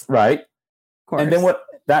course. Right? Of course. And then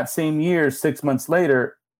that same year, 6 months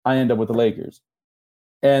later, I end up with the Lakers.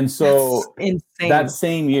 And so that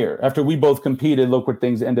same year, after we both competed, look where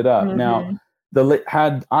things ended up. Now,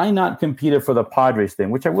 had I not competed for the Padres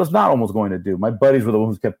thing, which I was not almost going to do, my buddies were the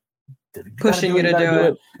ones who kept pushing you to do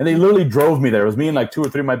it. And they literally drove me there. It was me and like 2 or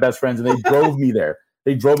 3 of my best friends, and they drove me there.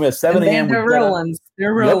 They drove me at 7 a.m. They're real ones.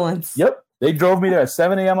 They're real ones. Yep. They drove me there at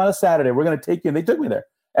 7 a.m. on a Saturday. We're going to take you. And they took me there.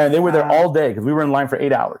 And they were there all day because we were in line for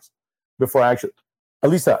 8 hours before I actually.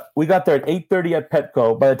 Alisa, we got there at 8:30 at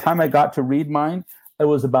Petco. By the time I got to read mine, it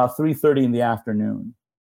was about 3:30 in the afternoon.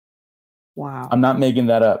 Wow. I'm not making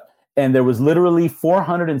that up. And there was literally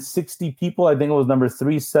 460 people. I think it was number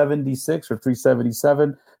 376 or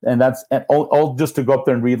 377. And that's all just to go up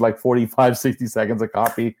there and read like 45, 60 seconds a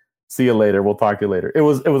copy. See you later. We'll talk to you later. It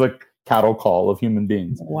was a cattle call of human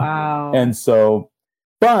beings. Wow. And so,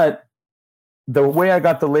 but the way I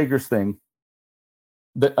got the Lakers thing,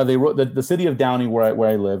 they wrote the city of Downey where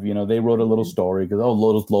I live, they wrote a little story because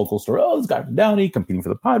little local story. This guy from Downey competing for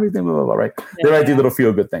the Padres thing, blah, blah, blah, right? They write these little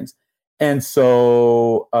feel good things. And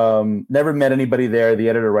so never met anybody there. The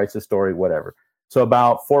editor writes a story, whatever. So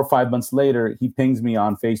about 4 or 5 months later, he pings me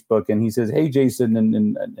on Facebook and he says, "Hey, Jason,"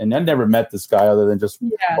 and I never met this guy other than just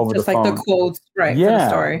over the phone. Just like the quotes, right? For the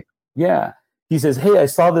story. Yeah. He says, "Hey, I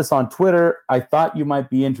saw this on Twitter. I thought you might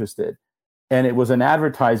be interested." And it was an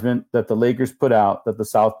advertisement that the Lakers put out that the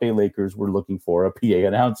South Bay Lakers were looking for a PA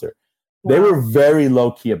announcer. Wow. They were very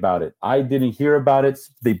low key about it. I didn't hear about it.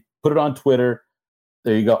 They put it on Twitter.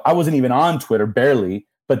 There you go. I wasn't even on Twitter, barely.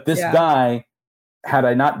 But this guy, had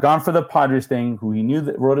I not gone for the Padres thing, who he knew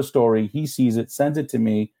that wrote a story, he sees it, sends it to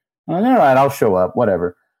me. I'm like, all right, I'll show up,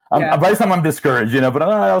 whatever. By the time I'm discouraged, but all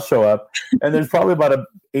right, I'll show up. And there's probably about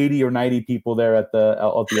 80 or 90 people there at the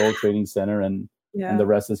old trading center, and the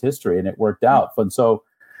rest is history. And it worked out. And so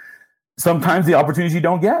sometimes the opportunities you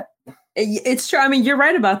don't get. It's true. I mean, you're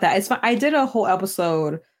right about that. It's fun. I did a whole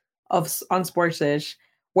episode on Sportsish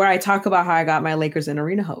where I talk about how I got my Lakers in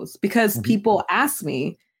arena host because people ask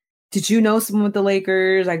me, "Did you know someone with the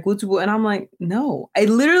Lakers?" And I'm like, no, I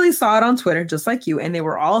literally saw it on Twitter, just like you. And they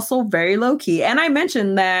were also very low key. And I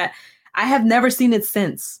mentioned that I have never seen it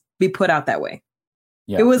since be put out that way.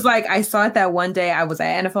 Yeah. It was like, I saw it that one day. I was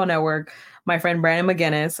at NFL Network. My friend Brandon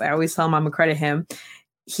McGinnis, I always tell him I'm going to credit him.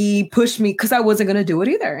 He pushed me because I wasn't going to do it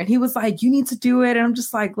either. And he was like, "You need to do it." And I'm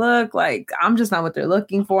just like, look, like, I'm just not what they're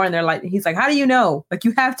looking for. And they're like, he's like, "How do you know? Like,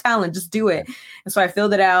 you have talent, just do it." And so I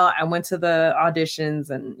filled it out. I went to the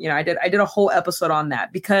auditions and, I did a whole episode on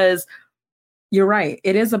that because you're right.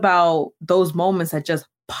 It is about those moments that just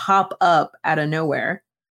pop up out of nowhere.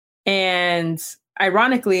 And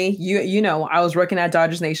ironically, I was working at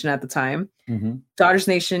Dodgers Nation at the time. Mm-hmm. Dodgers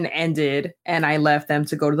Nation ended and I left them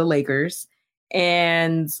to go to the Lakers.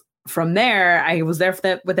 And from there, I was there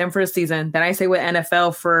with them for a season. Then I stayed with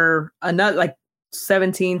NFL for another, like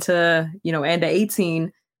 17 to, end of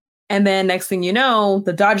 18. And then next thing you know,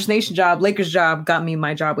 the Dodgers Nation job, Lakers job got me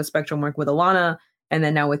my job with Spectrum Work with Alana. And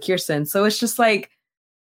then now with Kirsten. So it's just like,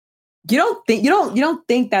 you don't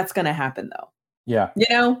think that's going to happen though. Yeah.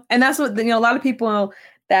 And that's what, a lot of people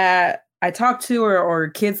that I talk to or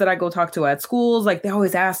kids that I go talk to at schools, like they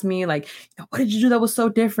always ask me like, what did you do that was so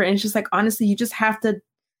different? And it's just like, honestly, you just have to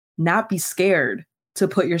not be scared to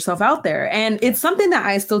put yourself out there. And it's something that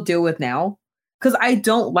I still deal with now because I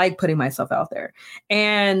don't like putting myself out there.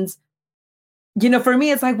 And, for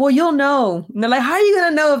me, it's like, well, you'll know. And they're like, how are you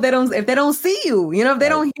going to know if they don't see you, if they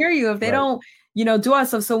don't hear you, if they don't, do all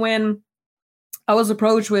stuff. So when I was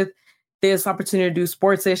approached with this opportunity to do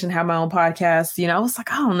Sports-ish and have my own podcast, I was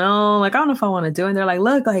like, I don't know if I want to do it. And they're like,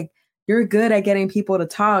 look, like, you're good at getting people to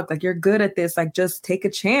talk. Like, you're good at this. Like, just take a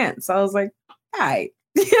chance. So I was like, all right.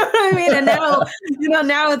 You know what I mean? And now,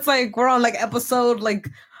 now it's like, we're on like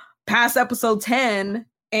past episode 10.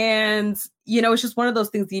 And, it's just one of those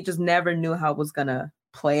things that you just never knew how it was going to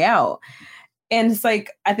play out. And it's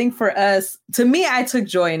like, I think for us, to me, I took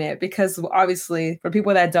joy in it because obviously for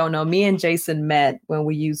people that don't know, me and Jason met when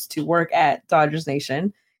we used to work at Dodgers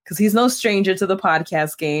Nation because he's no stranger to the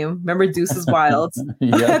podcast game. Remember Deuces Wild?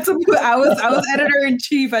 Yeah. I was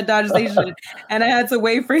editor-in-chief at Dodgers Nation and I had to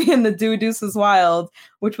wait for him to do Deuces Wild,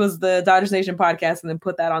 which was the Dodgers Nation podcast, and then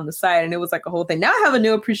put that on the side. And it was like a whole thing. Now I have a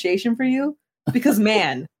new appreciation for you because,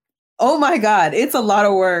 man, oh my God, it's a lot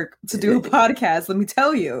of work to do a podcast. Let me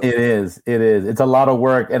tell you. It is. It's a lot of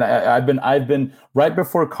work. And I've been right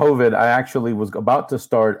before COVID, I actually was about to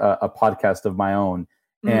start a podcast of my own.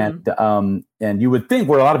 Mm-hmm. And you would think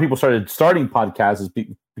where a lot of people starting podcasts is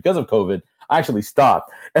because of COVID, I actually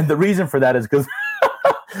stopped. And the reason for that is because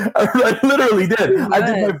I literally did.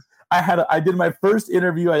 I did my first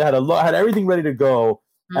interview. I had everything ready to go.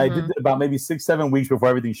 Mm-hmm. I did it about maybe 6-7 weeks before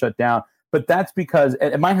everything shut down. But that's because,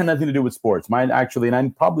 and mine had nothing to do with sports. Mine actually, and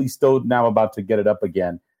I'm probably still now about to get it up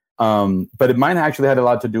again. But mine actually had a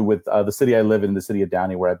lot to do with the city I live in, the city of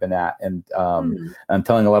Downey, where I've been at, and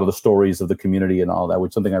telling a lot of the stories of the community and all that,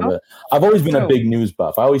 which is something I've always been a big news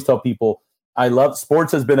buff. I always tell people I love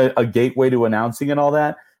sports has been a gateway to announcing and all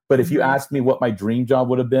that. But if you ask me what my dream job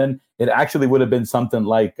would have been, it actually would have been something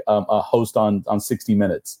like a host on 60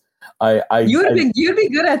 Minutes. You'd be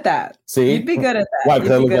good at that. See, you'd be good at that. Why?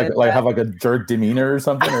 Because I look have like a jerk demeanor or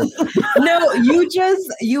something? Or? No,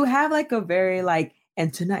 you have like a very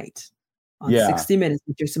and tonight on 60 Minutes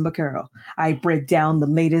with Jason Baccaro, I break down the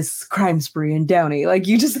latest crime spree in Downey. Like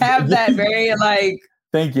you just have that very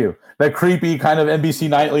Thank you. That creepy kind of NBC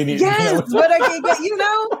Nightly. Yes, but I can't get,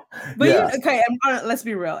 But okay, let's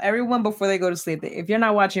be real. Everyone before they go to sleep, if you're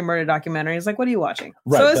not watching murder documentaries, like what are you watching?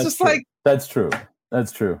 Right, so it's just true. That's true.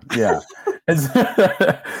 That's true. Yeah.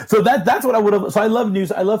 So that's what I would have. So I love news.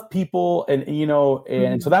 I love people,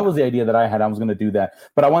 and so that was the idea that I had. I was going to do that,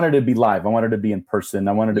 but I wanted to be live. I wanted to be in person.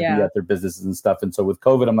 I wanted to be at their businesses and stuff. And so with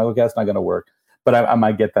COVID, I'm like, okay, that's not going to work. But I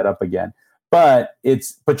might get that up again. But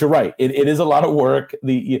you're right. It is a lot of work.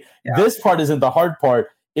 This part isn't the hard part.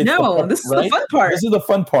 This is the fun part. This is the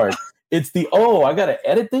fun part. It's I got to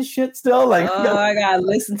edit this shit still. I got to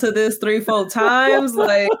listen to this 3-4 times.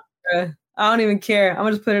 I don't even care. I'm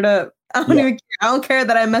gonna just put it up. I don't even care. I don't care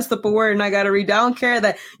that I messed up a word and I gotta read. I don't care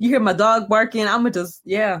that you hear my dog barking. I'm gonna just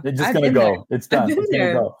It's just gonna go. There. It's done. It's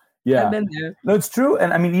gonna go. Yeah. I've been there. No, it's true.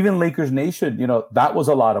 And I mean, even Lakers Nation, that was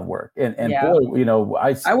a lot of work. And boy,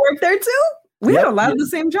 I worked there too. We had a lot of the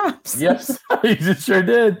same jobs. Yes, you sure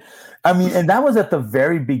did. I mean, and that was at the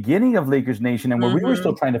very beginning of Lakers Nation, and where we were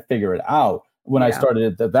still trying to figure it out when I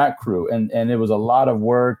started that crew, and it was a lot of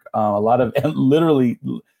work, a lot of literally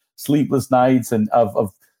sleepless nights and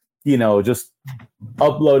of just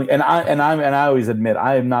uploading. And I always admit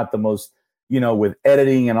I am not the most with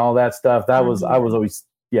editing and all that stuff. That was I was always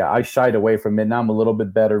I shied away from it. Now I'm a little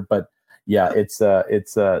bit better, but it's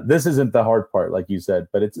this isn't the hard part, like you said,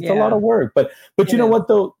 but it's a lot of work. But you know what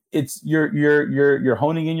though, it's you're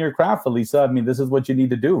honing in your craft, Elisa. I mean, this is what you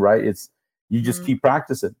need to do, right? It's you just keep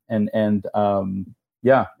practicing and it's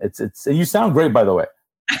and you sound great, by the way.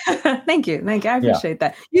 Thank you. I appreciate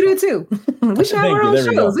that. You do too. We should have our own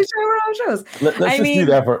shows. Let's just do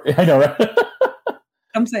that I know, right?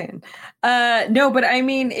 I'm saying, no, but I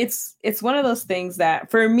mean, it's one of those things that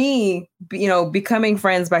for me, becoming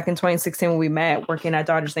friends back in 2016 when we met working at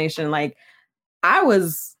Dodgers Nation, I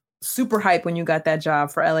was super hyped when you got that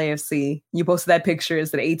job for LAFC. You posted that picture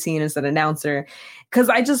as an 18 as an announcer, because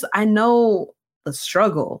I know the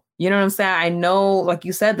struggle. You know what I'm saying? I know, like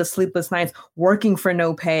you said, the sleepless nights, working for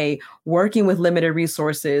no pay, working with limited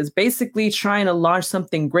resources, basically trying to launch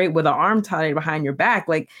something great with an arm tied behind your back.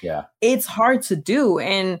 It's hard to do.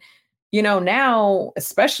 And, now,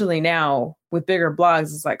 especially now with bigger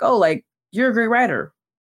blogs, it's you're a great writer,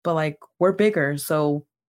 but we're bigger. So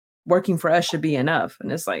working for us should be enough.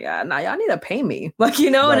 And it's like, nah, y'all need to pay me. Like,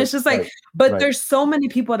 you know, and it's just like, but there's so many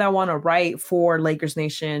people that want to write for Lakers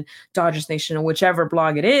Nation, Dodgers Nation, or whichever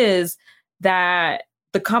blog it is, that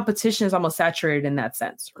the competition is almost saturated in that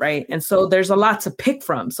sense. Right. And so there's a lot to pick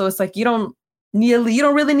from. So it's like, you don't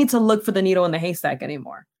really need to look for the needle in the haystack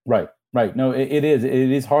anymore. Right. No, it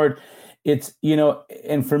is hard. It's, you know,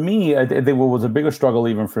 and for me, I think what was a bigger struggle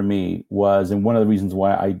even for me was, and one of the reasons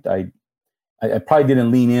why I probably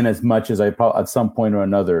didn't lean in as much as I probably at some point or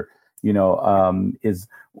another, you know, is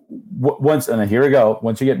once, and here we go,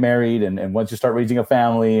 once you get married and once you start raising a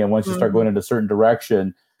family and once you start going in a certain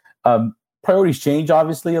direction, priorities change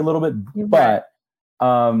obviously a little bit, but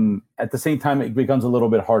at the same time, it becomes a little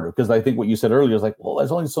bit harder because I think what you said earlier is like, well,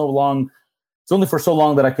 it's only for so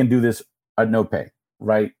long that I can do this at no pay.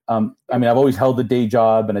 Right. I mean, I've always held a day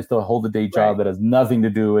job and I still hold a day job that has nothing to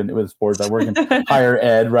do with sports. I work in higher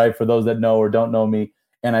ed, right? For those that know or don't know me.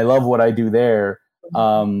 And I love what I do there.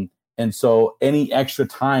 And so any extra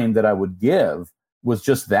time that I would give was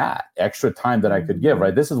just that extra time that I could give,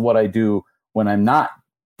 right? This is what I do when I'm not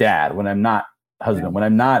dad, when I'm not husband, when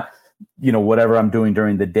I'm not, you know, whatever I'm doing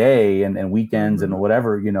during the day and weekends and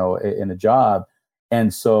whatever, you know, in a job.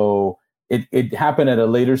 And so it happened at a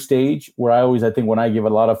later stage where I think when I give a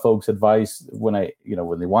lot of folks advice, when they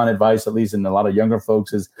want advice, at least in a lot of younger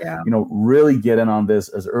folks is, you know, really get in on this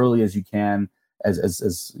as early as you can,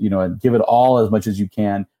 as you know, and give it all as much as you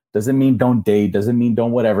can. Doesn't mean don't date, doesn't mean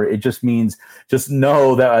don't whatever. It just means just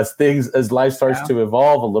know that as life starts to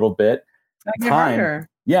evolve a little bit, time,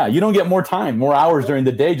 you don't get more time, more hours during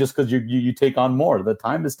the day just because you take on more. The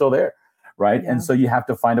time is still there, right? And so you have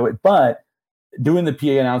to find a way. But doing the PA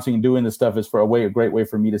announcing and doing the stuff is a great way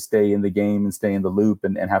for me to stay in the game and stay in the loop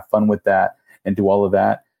and have fun with that and do all of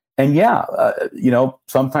that. And you know,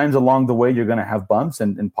 sometimes along the way you're going to have bumps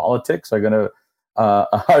and politics are going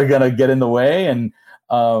to get in the way. And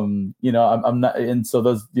you know, I'm not. And so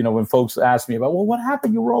those, you know, when folks ask me about, well, what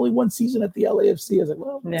happened? You were only one season at the LAFC. I was like,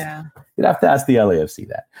 well, you'd have to ask the LAFC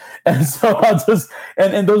that. And so I'll just,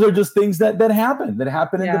 and those are just things that happen in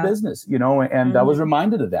the business, you know, and I was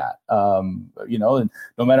reminded of that, you know, and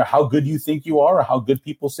no matter how good you think you are or how good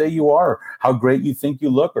people say you are, or how great you think you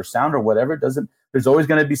look or sound or whatever, there's always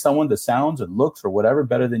going to be someone that sounds and looks or whatever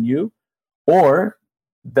better than you, or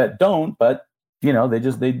that don't, but you know,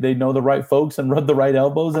 they know the right folks and rub the right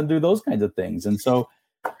elbows and do those kinds of things. And so,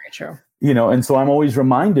 very true. You know, and so I'm always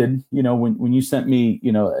reminded, you know, when you sent me,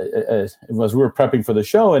 you know, as we were prepping for the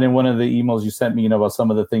show, and in one of the emails you sent me, you know, about some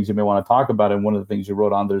of the things you may want to talk about, and one of the things you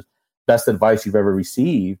wrote on there's best advice you've ever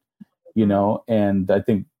received, you know, and I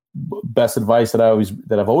think best advice that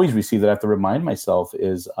I've always received that I have to remind myself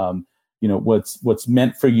is, you know, what's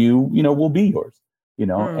meant for you, you know, will be yours, you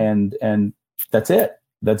know, and that's it.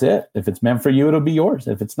 That's it. If it's meant for you, it'll be yours.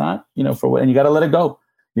 If it's not, you know, and you got to let it go.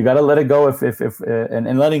 You got to let it go.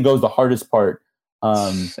 And letting go is the hardest part.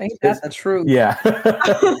 Ain't that the truth? Yeah.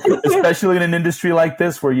 Especially in an industry like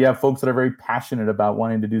this, where you have folks that are very passionate about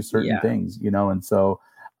wanting to do certain things, you know? And so,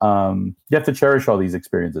 you have to cherish all these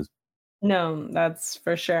experiences. No, that's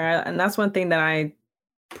for sure. And that's one thing that I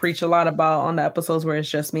preach a lot about on the episodes where it's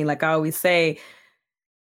just me. Like I always say,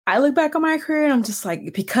 I look back on my career and I'm just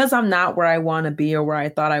like, because I'm not where I want to be or where I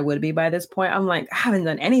thought I would be by this point, I'm like, I haven't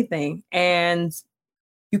done anything. And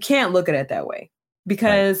you can't look at it that way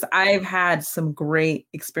because I've had some great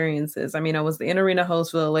experiences. I mean, I was the in-arena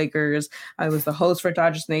host for the Lakers. I was the host for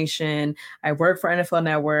Dodgers Nation. I worked for NFL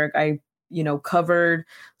Network. I, you know, covered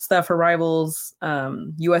stuff for Rivals,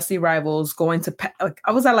 USC Rivals, going to,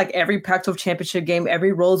 I was at like every Pac-12 championship game,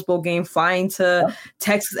 every Rose Bowl game, flying to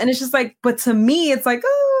Texas. And it's just like, but to me, it's like,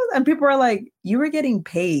 oh, and people are like, you were getting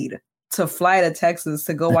paid to fly to Texas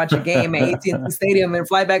to go watch a game at AT&T Stadium and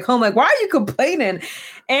fly back home. Like, why are you complaining?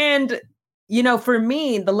 And, you know, for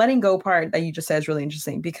me, the letting go part that you just said is really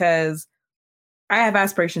interesting because I have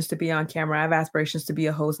aspirations to be on camera. I have aspirations to be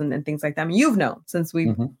a host and things like that. I mean, you've known since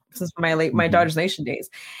my Dodgers Nation days.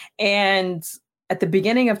 And at the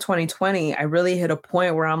beginning of 2020, I really hit a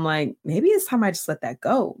point where I'm like, maybe it's time I just let that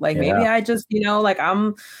go. Like maybe I just, you know, like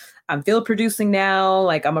I'm field producing now.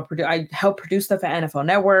 Like I help produce stuff at NFL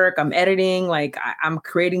Network. I'm editing, like I'm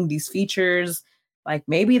creating these features. Like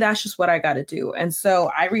maybe that's just what I got to do. And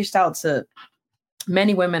so I reached out to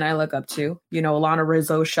many women I look up to, you know, Alana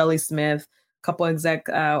Rizzo, Shelly Smith, a couple exec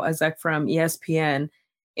from ESPN.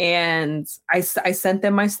 And I sent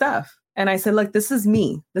them my stuff. And I said, look, this is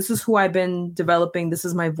me. This is who I've been developing. This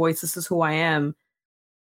is my voice. This is who I am.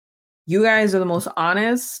 You guys are the most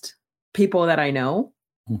honest people that I know.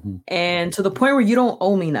 And to the point where you don't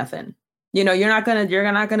owe me nothing. You know, you're not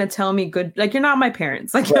gonna tell me good, like, you're not my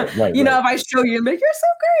parents. Like, you know, if I show you, like, you're so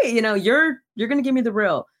great, you know, you're gonna give me the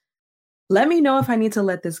real. Let me know if I need to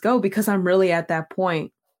let this go, because I'm really at that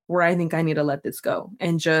point where I think I need to let this go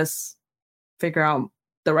and just figure out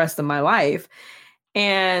the rest of my life.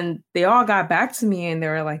 And they all got back to me and they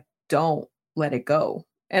were like, don't let it go.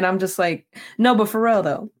 And I'm just like, no, but for real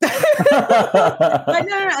though. Like,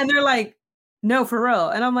 no. And they're like, no, for real.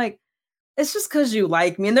 And I'm like, it's just because you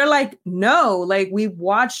like me. And they're like, no, like, we've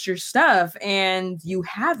watched your stuff and you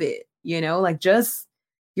have it, you know, like, just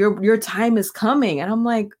your time is coming. And I'm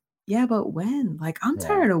like, yeah, but when? Like, I'm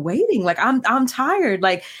tired of waiting. Like, I'm tired.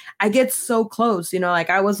 Like, I get so close, you know, like,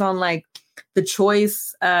 I was on like The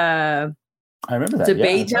Choice I remember that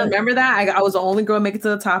debate. Yeah, remember that? I was the only girl to make it to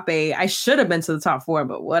the top 8. I should have been to the top 4,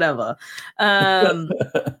 but whatever.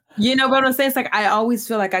 You know what I'm saying? It's like, I always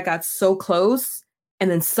feel like I got so close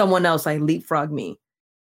and then someone else like leapfrogged me.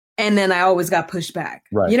 And then I always got pushed back.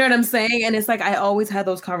 Right. You know what I'm saying? And it's like, I always had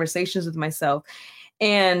those conversations with myself.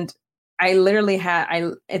 And I literally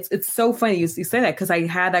had, it's so funny you say that, because I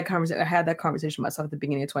had that conversation myself at the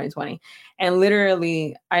beginning of 2020. And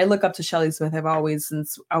literally, I look up to Shelly Smith. I've always,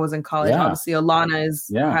 since I was in college. Obviously, Alana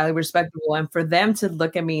is highly respectable. And for them to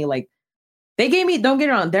look at me like, they gave me, don't get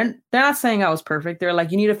it wrong, they're not saying I was perfect. They're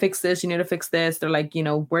like, you need to fix this, you need to fix this. They're like, you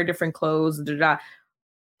know, wear different clothes,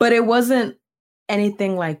 but it wasn't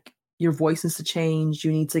anything like, your voice needs to change,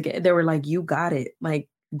 you need to get, they were like, you got it. Like,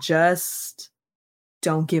 just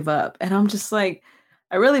don't give up. And I'm just like,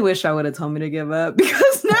 I really wish I would have told me to give up,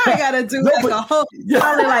 because now I got to do a whole,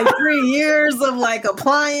 probably like 3 years of like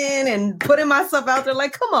applying and putting myself out there.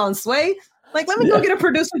 Like, come on, Sway. Like, let me go get a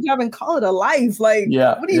producer job and call it a life. Like,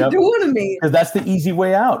 what are you doing to me? Because that's the easy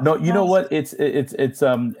way out. No, you know what? It's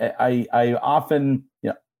I often, you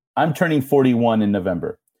know, I'm turning 41 in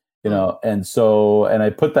November, you know, and I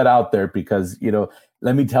put that out there because, you know,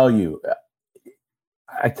 let me tell you,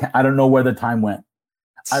 I don't know where the time went.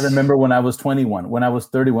 I remember when I was 21, when I was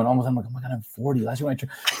 31, almost, I'm like, oh my God, I'm 40. Last year I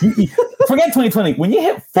turned. Forget 2020. When you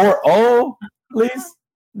hit 4-0, please,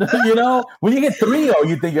 you know, when you get 3-0,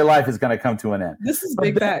 you think your life is going to come to an end. This is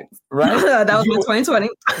big facts. Right? That was my 2020.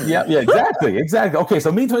 Yeah, exactly. Okay,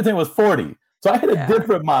 so me 2020 was 40. So I hit a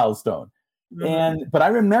different milestone. Mm-hmm. But I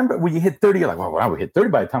remember when you hit 30, you're like, well, when I would hit 30,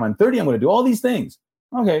 by the time I'm 30, I'm going to do all these things.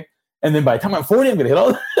 Okay. And then by the time I'm 40, I'm going to hit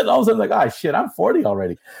all, and all of a sudden, like, oh, shit, I'm 40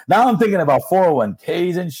 already. Now I'm thinking about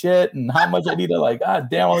 401ks and shit and how much I need to, like, God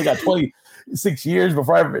damn, I only got 26 years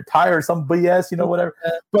before I retire or some BS, you know, whatever.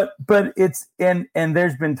 But it's, and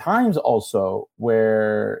there's been times also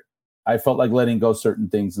where I felt like letting go certain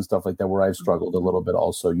things and stuff like that, where I've struggled a little bit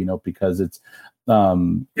also, you know, because it's, there are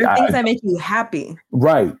things that make you happy.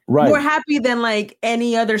 Right. More happy than like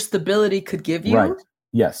any other stability could give you. Right.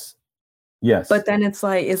 Yes. But then it's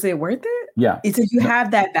like, is it worth it? Yeah. It's if you have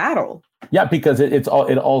that battle. Yeah, because it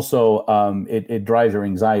also it drives your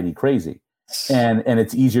anxiety crazy, and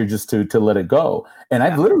it's easier just to let it go. And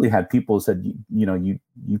I've literally had people said, you know, you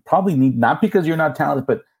probably need, not because you're not talented,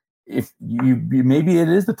 but if you maybe it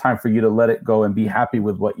is the time for you to let it go and be happy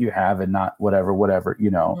with what you have and not whatever, you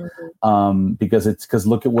know, because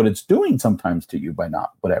look at what it's doing sometimes to you by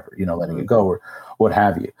not whatever, you know, letting it go or what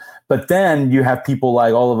have you. But then you have people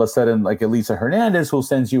like all of a sudden like Elisa Hernandez, who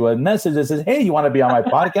sends you a message that says, hey, you want to be on my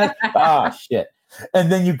podcast? Shit. And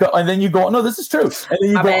then you go, no, this is true. And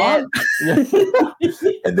then you go on,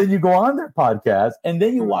 and then you go on their podcast, and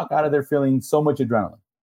then you walk out of there feeling so much adrenaline.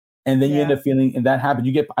 And then you end up feeling, and that happens.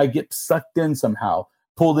 I get sucked in somehow,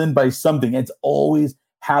 pulled in by something. It's always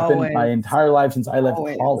happened my entire life since I left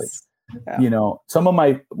college. Yeah. You know, some of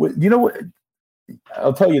my, you know what,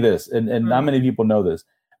 I'll tell you this, and not many people know this,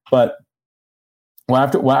 but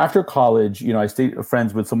after college, you know, I stayed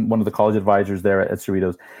friends with one of the college advisors there at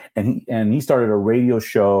Cerritos, and he started a radio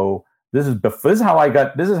show. This is how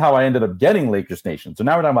I ended up getting Lakers Nation. So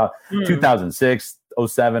now we're talking about 2006,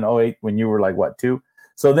 07, 08, when you were like, what, 2?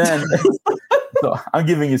 So then, so I'm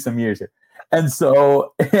giving you some years here.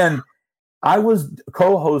 And I was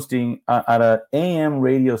co-hosting at an AM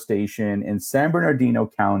radio station in San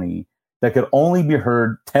Bernardino County that could only be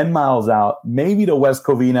heard 10 miles out, maybe to West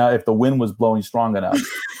Covina if the wind was blowing strong enough.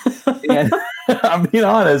 And I'm being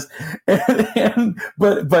honest,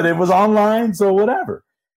 but it was online, so whatever.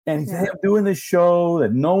 And he's doing this show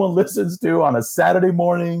that no one listens to on a Saturday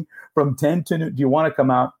morning from 10 to noon. Do you want to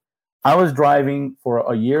come out? I was driving for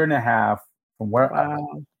a year and a half from where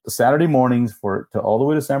Saturday mornings to all the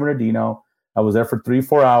way to San Bernardino. I was there for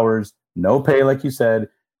 3-4 hours, no pay, like you said.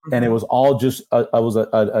 And it was all just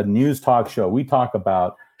a news talk show. We talk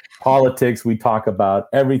about politics. We talk about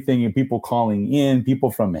everything, and people calling in,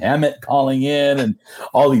 people from Hemet calling in, and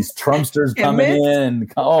all these Trumpsters coming in.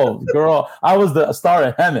 And oh, girl, I was the star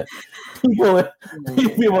of Hemet.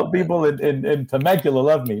 People in Temecula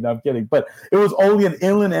love me. No, I'm kidding. But it was only an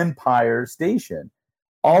Inland Empire station.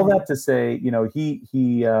 All that to say,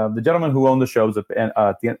 the gentleman who owned the shows at the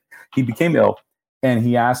end, he became ill. And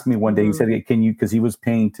he asked me one day, he said, can you, because he was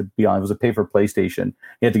paying to be on, it was a pay for PlayStation.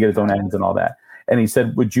 He had to get his own ads and all that. And he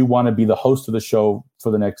said, would you want to be the host of the show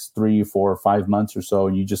for the next 3, 4, 5 months or so?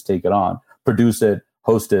 And you just take it on, produce it,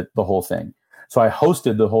 host it, the whole thing. So I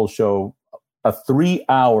hosted the whole show, a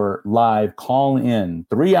 3-hour live call in,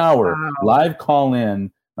 live call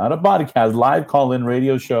in, not a podcast, live call in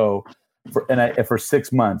radio show for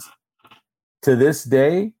 6 months. To this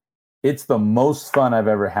day, it's the most fun I've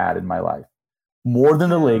ever had in my life. More than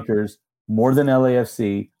the Lakers, more than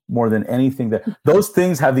LAFC, more than anything. Those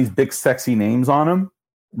things have these big, sexy names on them,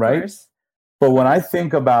 right? But when I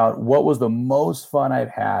think about what was the most fun I've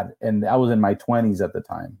had, and I was in my 20s at the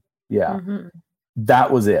time,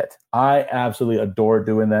 that was it. I absolutely adore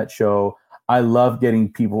doing that show. I love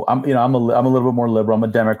getting people. I'm a little bit more liberal. I'm a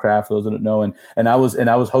Democrat, for those that don't know, and I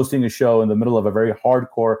was hosting a show in the middle of a very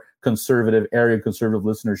hardcore conservative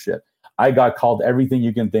listenership. I got called everything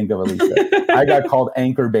you can think of, Alicia. I got called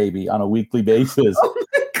Anchor Baby on a weekly basis.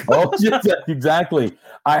 Oh, yeah, exactly.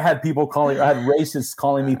 I had people calling, I had racists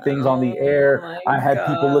calling me things on the air. I had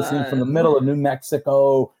people listening from the middle of New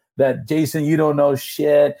Mexico that, Jason, you don't know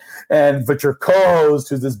shit. But your co-host,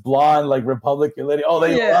 who's this blonde, like Republican lady,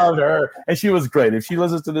 they loved her. And she was great. If she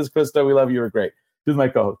listens to this, Krista, we love you. You're great. She was my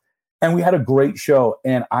co-host. And we had a great show,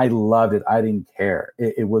 and I loved it. I didn't care.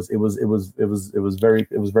 It was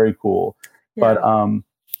very cool. Yeah.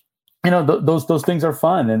 But those things are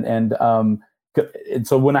fun, and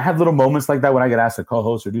so when I have little moments like that, when I get asked to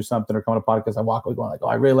co-host or do something or come on a podcast, I walk away going like, oh,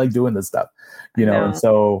 I really like doing this stuff, And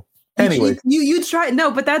so, anyway, you try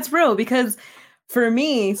but that's real, because for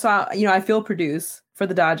me, so I field produce for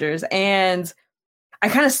the Dodgers, and I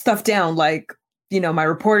kind of stuff down like my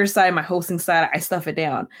reporter side, my hosting side, I stuff it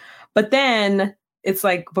down. But then it's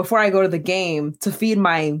like before I go to the game, to feed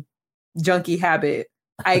my junkie habit,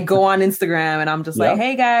 I go on Instagram and I'm just like,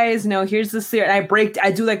 hey guys, here's the series.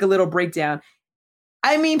 I do like a little breakdown.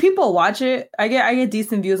 I mean, people watch it. I get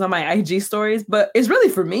decent views on my IG stories, but it's really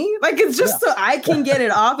for me. Like, it's just so I can get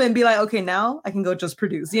it off and be like, okay, now I can go just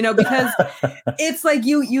produce, because it's like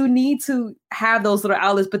you need to have those little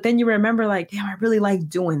outlets, but then you remember like, damn, I really like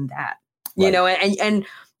doing that, and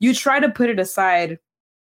you try to put it aside.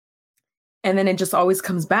 And then it just always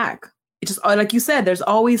comes back. It just, like you said, there's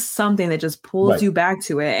always something that just pulls you back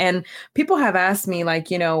to it. And people have asked me like,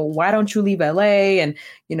 why don't you leave LA? And,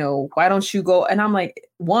 why don't you go? And I'm like,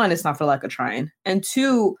 1, it's not for lack of trying. And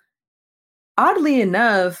 2, oddly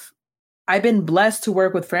enough, I've been blessed to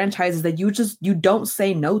work with franchises that you don't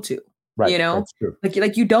say no to, That's true.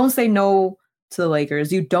 Like you don't say no to the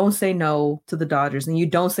Lakers. You don't say no to the Dodgers, and you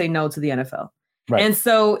don't say no to the NFL. Right. And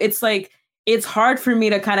so it's like, it's hard for me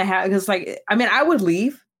to kind of have, because I would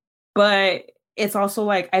leave, but it's also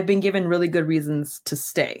like I've been given really good reasons to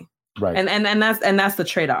stay. Right. And that's the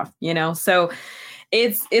trade-off, So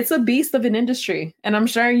it's a beast of an industry. And I'm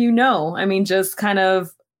sure just kind of,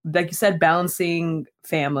 like you said, balancing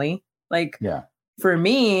family. Like for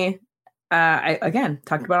me, I again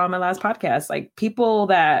talked about it on my last podcast, like people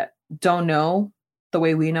that don't know the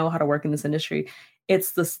way we know how to work in this industry,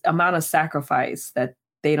 it's the amount of sacrifice that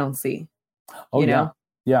they don't see.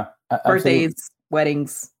 Yeah. Birthdays,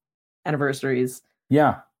 weddings, anniversaries.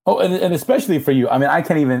 Yeah. Oh, and especially for you. I mean, I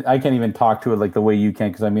can't even talk to it like the way you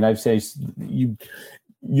can, because I'd say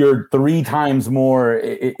you're 3 times more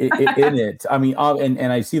in it. I mean,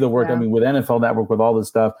 and I see the work. I mean, with NFL Network, with all this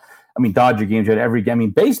stuff. I mean, Dodger games, you had every game. I mean,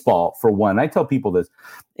 baseball for one. I tell people this.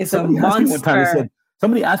 It's a monster.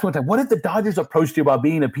 Somebody asked one time, what if the Dodgers approached you about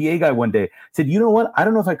being a PA guy one day? I said, you know what? I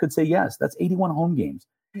don't know if I could say yes. That's 81 home games.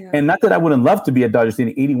 Yeah. And not that I wouldn't love to be at Dodger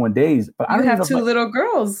Stadium 81 days, but I don't have 2 little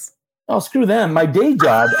girls. Oh, screw them. My day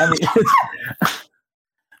job. I mean,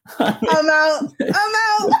 I'm out.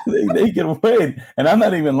 they can wait. And I'm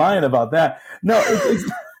not even lying about that.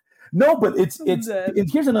 No, but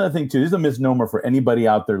here's another thing too. This is a misnomer for anybody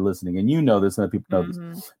out there listening. And this, and people know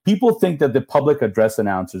this. People think that the public address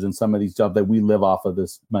announcers in some of these jobs that we live off of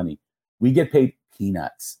this money. We get paid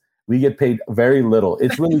peanuts. We get paid very little.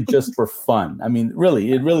 It's really just for fun. I mean,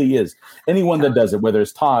 really, it really is. Anyone that does it, whether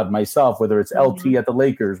it's Todd, myself, whether it's LT at the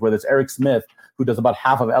Lakers, whether it's Eric Smith, who does about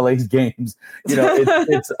half of LA's games,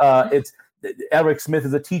 it's Eric Smith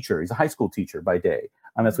is a teacher. He's a high school teacher by day.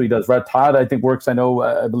 And that's what he does. Right? Todd, I think, works. I know,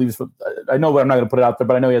 I believe, I know, but I'm not going to put it out there,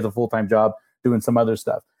 but I know he has a full-time job doing some other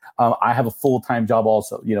stuff. I have a full-time job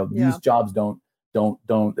also. These jobs don't,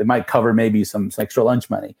 it might cover maybe some extra lunch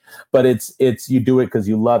money, but it's you do it because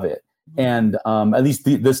you love it. And at least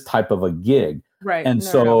this type of a gig. Right. And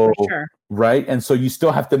for sure. Right. And so you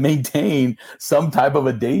still have to maintain some type of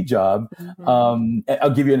a day job. I'll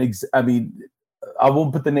give you I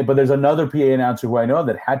won't put the name, but there's another PA announcer who I know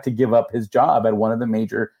that had to give up his job at one of the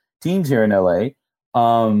major teams here in LA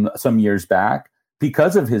some years back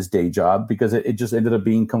because of his day job, because it just ended up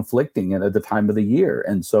being conflicting at the time of the year.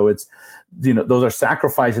 And so it's, those are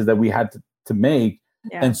sacrifices that we had to make.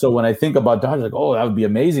 Yeah. And so when I think about Dodgers, like, oh, that would be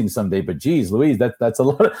amazing someday. But geez, Louise, that's a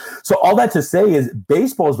lot. So all that to say is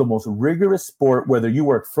baseball is the most rigorous sport, whether you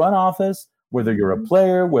work front office, whether you're a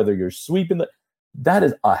player, whether you're sweeping. That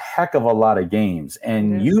is a heck of a lot of games.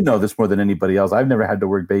 And you know this more than anybody else. I've never had to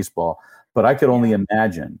work baseball, but I could only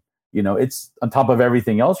imagine, it's on top of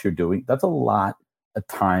everything else you're doing. That's a lot of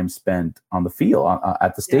time spent on the field,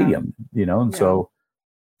 at the stadium, and so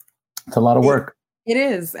it's a lot of work. It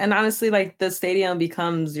is. And honestly, like the stadium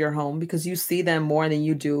becomes your home because you see them more than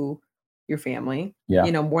you do your family,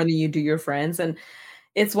 more than you do your friends. And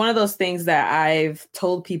it's one of those things that I've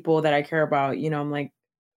told people that I care about, I'm like,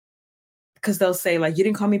 because they'll say like, you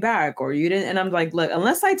didn't call me back or you didn't. And I'm like, look,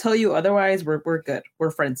 unless I tell you otherwise, we're good.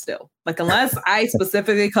 We're friends still. Like, unless I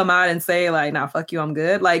specifically come out and say like, nah, fuck you, I'm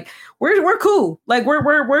good. Like we're cool. Like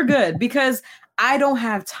we're good because I don't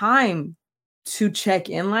have time to check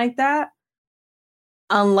in like that.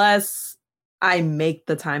 Unless I make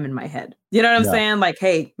the time in my head. You know what I'm saying? Like,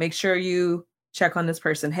 hey, make sure you check on this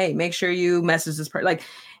person. Hey, make sure you message this person. Like,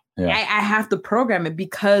 I have to program it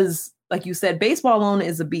because, like you said, baseball alone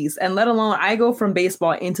is a beast. And let alone, I go from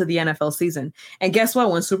baseball into the NFL season. And guess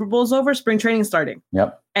what? When Super Bowl's over, spring training's starting.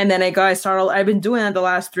 Yep. And then I've been doing that the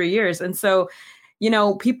last 3 years. And so,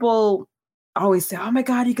 people always say, oh my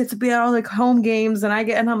God, you get to be at all the home games. And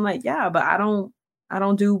I'm like, yeah, but I don't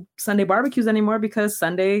do Sunday barbecues anymore because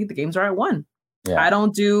Sunday the games are at 1. Yeah. I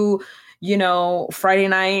don't do, Friday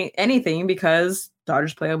night anything because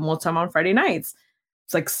Dodgers play more time on Friday nights.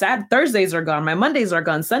 It's like Thursdays are gone. My Mondays are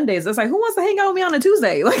gone. Sundays. It's like, who wants to hang out with me on a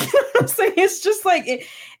Tuesday? Like, you know what I'm saying? It's just like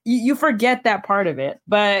you forget that part of it.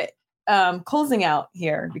 But closing out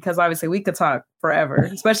here, because obviously we could talk forever,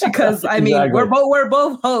 especially because we're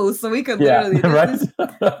both hosts, so we could literally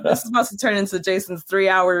this is about to turn into Jason's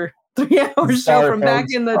 3-hour show from back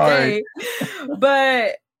in the day.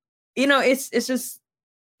 But it's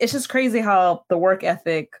just crazy how the work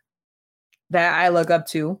ethic that I look up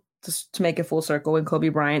to make it full circle in Kobe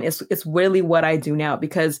Bryant, it's really what I do now,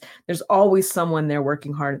 because there's always someone there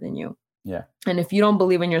working harder than you. Yeah. And if you don't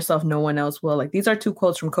believe in yourself, no one else will. Like, these are 2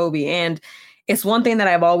 quotes from Kobe. And it's one thing that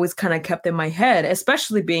I've always kind of kept in my head,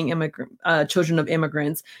 especially being children of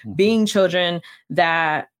immigrants, being children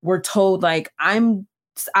that were told, like, I'm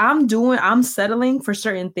settling for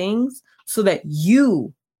certain things so that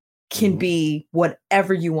you can be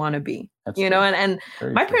whatever you want to be. That's and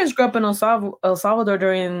my parents grew up in El Salvador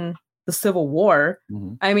during the Civil War.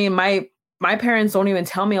 I mean, my parents don't even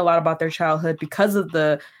tell me a lot about their childhood because of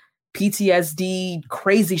the PTSD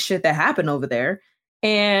crazy shit that happened over there.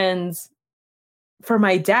 And for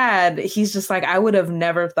my dad, he's just like, I would have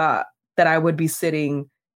never thought that I would be sitting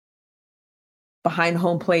behind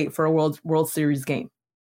home plate for a World Series game.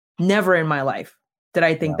 Never in my life did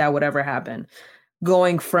I think that would ever happen.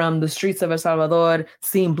 Going from the streets of El Salvador,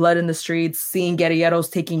 seeing blood in the streets, seeing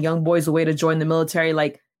guerrilleros taking young boys away to join the military,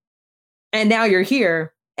 like, and now you're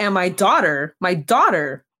here, and my daughter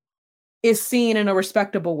is seen in a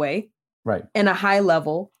respectable way, right, in a high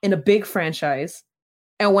level, in a big franchise.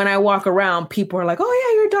 And when I walk around, people are like,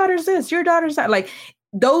 oh yeah, your daughter's this, your daughter's that. Like,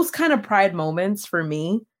 those kind of pride moments for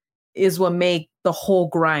me is what make the whole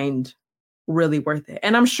grind really worth it.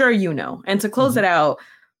 And I'm sure And to close it out,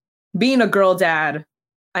 being a girl dad,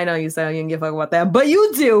 I know you said you didn't give a fuck about that, but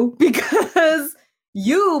you do, because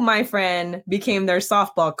you, my friend, became their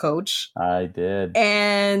softball coach. I did.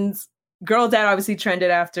 And girl dad obviously trended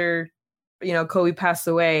after, Kobe passed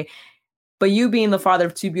away. But you being the father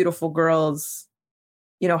of 2 beautiful girls,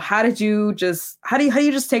 how do you just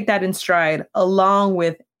take that in stride along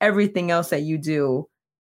with everything else that you do,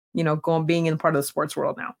 being in part of the sports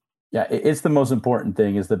world now? Yeah, it's the most important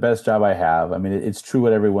thing. It's the best job I have. I mean, it's true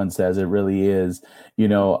what everyone says. It really is.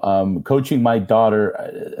 Coaching my daughter.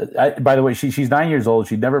 By the way, she's 9 years old.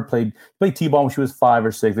 She never played t-ball when she was 5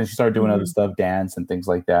 or 6. Then she started doing other stuff, dance and things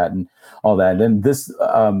like that, and all that. And then this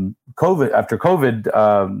after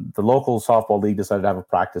COVID, the local softball league decided to have a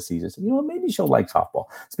practice season. I said, maybe she'll like softball.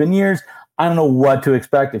 It's been years. I don't know what to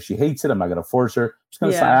expect. If she hates it, I'm not going to force her. I'm just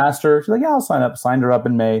going to ask her. She's like, yeah, I'll sign up. Signed her up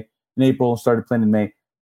in April. Started playing in May.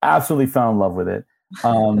 Absolutely fell in love with it.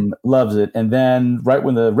 Loves it. And then right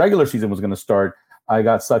when the regular season was going to start, I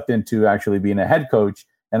got sucked into actually being a head coach,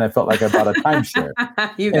 and I felt like I bought a timeshare.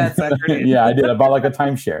 You got sucked in. Yeah, I did. I bought like a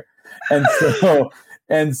timeshare. And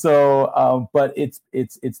so, but it's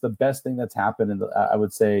the best thing that's happened I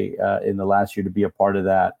would say in the last year to be a part of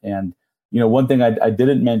that. And one thing I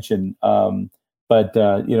didn't mention, but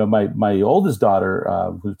my oldest daughter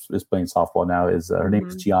who is playing softball now is her name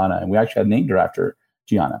is Gianna, and we actually had named her after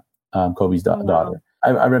Gianna, Kobe's daughter.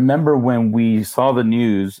 I remember when we saw the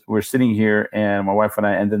news, we're sitting here, and my wife and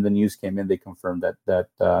I, and then the news came in. They confirmed that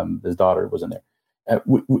his daughter was in there.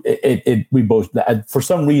 We both, for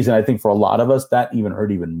some reason, I think for a lot of us, that even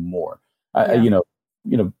hurt even more.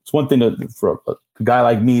 It's one thing for a guy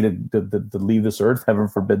like me to leave this earth. Heaven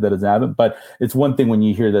forbid that has happened. But it's one thing when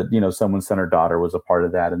you hear that someone sent her daughter was a part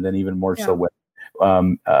of that, and then even more so when.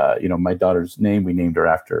 My daughter's name, we named her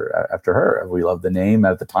after her. We loved the name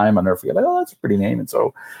at the time. I'll never forget. Like, oh, that's a pretty name. And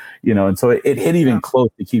so, it hit even close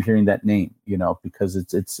to keep hearing that name, because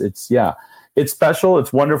it's special.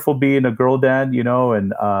 It's wonderful being a girl dad,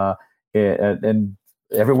 and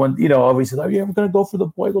everyone, always says, "Are you ever going to go for the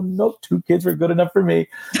boy?" I go, nope, 2 kids were good enough for me.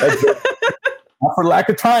 Not for lack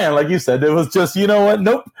of trying, like you said. It was just,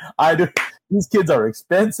 nope. I do. These kids are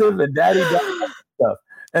expensive, and daddy does stuff.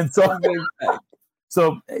 And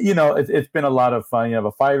so, it's been a lot of fun. You have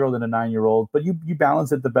a 5-year-old and a 9-year-old, but you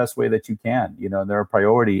balance it the best way that you can. They're a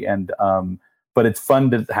priority, and but it's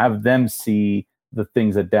fun to have them see the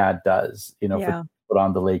things that dad does. For put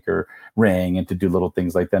on the Laker ring and to do little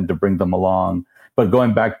things like that, to bring them along. But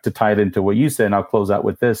going back to tie it into what you said, and I'll close out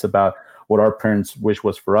with this about what our parents' wish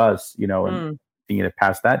was for us. And being to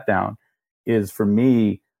pass that down is for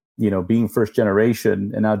me. Being first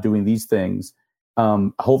generation and now doing these things.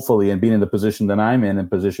 Hopefully, and being in the position that I'm in and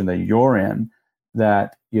position that you're in,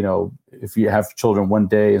 that, if you have children one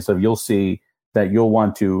day and so you'll see that you'll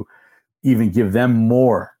want to even give them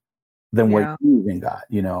more than what you even got,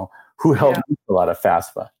 who helped me fill out a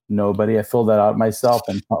FAFSA? Nobody. I filled that out myself,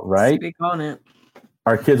 and right. Speak on it.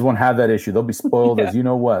 Our kids won't have that issue. They'll be spoiled as you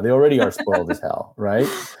know what. They already are spoiled as hell. Right.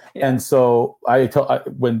 And so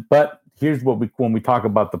but here's what when we talk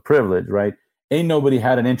about the privilege, right? Ain't nobody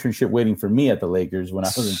had an internship waiting for me at the Lakers when I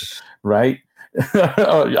was in, right?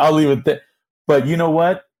 I'll leave it there. But you know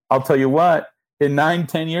what? I'll tell you what, in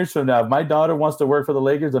 9-10 years from now, if my daughter wants to work for the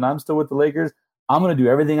Lakers and I'm still with the Lakers, I'm going to do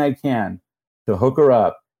everything I can to hook her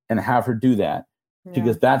up and have her do that.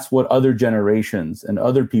 Because that's what other generations and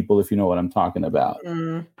other people, if you know what I'm talking about.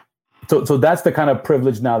 So that's the kind of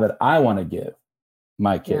privilege now that I want to give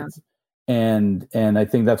my kids. And I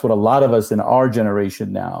think that's what a lot of us in our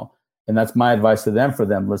generation now, and that's my advice to them, for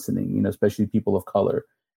them listening, especially people of color,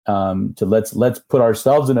 to let's put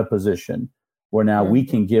ourselves in a position where now we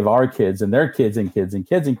can give our kids and their kids and kids and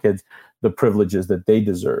kids and kids the privileges that they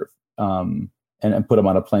deserve, and put them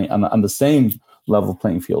on the same level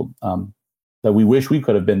playing field that we wish we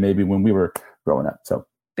could have been maybe when we were growing up. So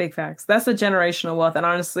big facts. That's a generational wealth, and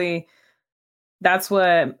honestly, that's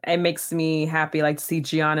what it makes me happy. Like to see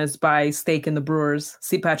Giannis buy stake in the Brewers,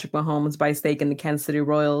 see Patrick Mahomes buy stake in the Kansas City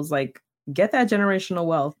Royals. Like, get that generational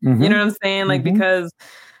wealth. You know what I'm saying? Like, because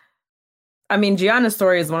I mean, Giannis'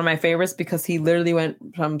 story is one of my favorites because he literally went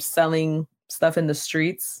from selling stuff in the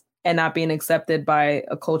streets and not being accepted by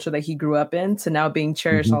a culture that he grew up in to now being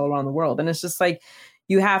cherished all around the world. And it's just like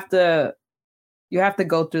you have to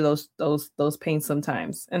go through those pains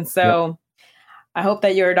sometimes. And so I hope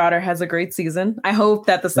that your daughter has a great season. I hope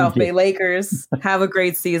that the South Bay Lakers have a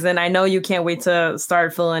great season. I know you can't wait to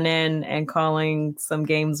start filling in and calling some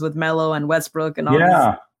games with Melo and Westbrook and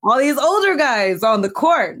all these older guys on the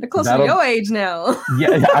court. They're close to your age now.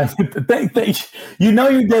 Thank you.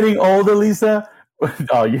 You're getting older, Lisa.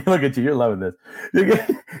 Oh, you look at you. You're loving this.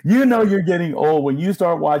 You're getting old when you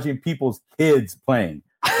start watching people's kids playing.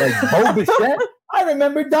 Like Bo Bichette. I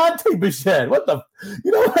remember Dante Bichette.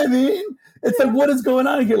 You know what I mean? It's like, what is going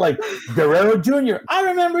on here? Like Guerrero Jr. I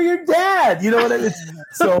remember your dad. You know what I mean?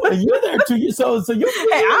 So you're there too. So you.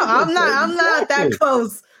 Hey, I'm not that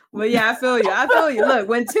close. But yeah, I feel you. Look,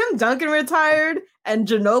 when Tim Duncan retired and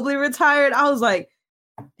Ginobili retired, I was like,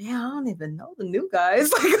 damn, I don't even know the new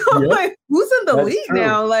guys. Like, who's in the league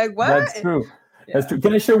now? Like, what? That's true. Yeah. That's true.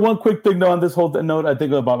 Can I share one quick thing though on this whole note? I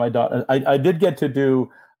think about my daughter. I did get to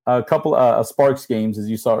do a couple of Sparks games, as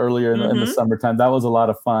you saw earlier in the summertime. That was a lot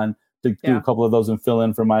of fun to do a couple of those and fill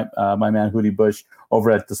in for my man Hootie Bush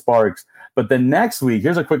over at the Sparks. But then next week,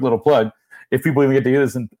 here's a quick little plug. If people even get to hear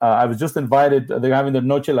this, I was just invited. They're having their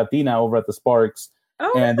Noche Latina over at the Sparks.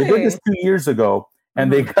 And they did this 2 years ago.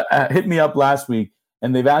 And they hit me up last week.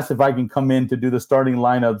 And they've asked if I can come in to do the starting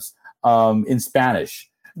lineups in Spanish.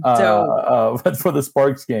 for the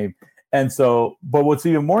Sparks game. And so, but what's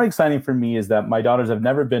even more exciting for me is that my daughters have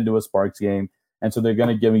never been to a Sparks game. And so they're going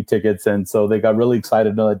to give me tickets. And so they got really excited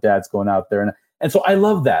to know that Dad's going out there. And so I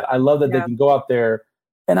love that. I love that they can go out there.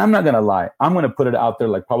 And I'm not going to lie. I'm going to put it out there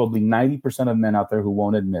like probably 90% of men out there who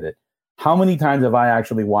won't admit it. How many times have I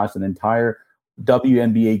actually watched an entire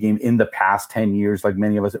WNBA game in the past 10 years? Like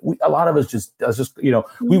many of us, a lot of us just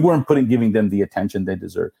we weren't giving them the attention they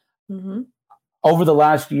deserve. Mm-hmm. Over the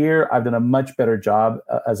last year, I've done a much better job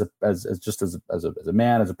as a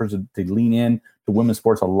man, as a person, to lean in to women's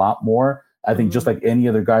sports a lot more. I think just like any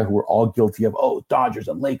other guy who were all guilty of, Dodgers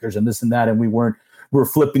and Lakers and this and that. And we're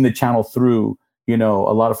flipping the channel through, a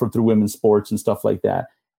lot of through women's sports and stuff like that.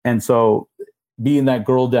 And so being that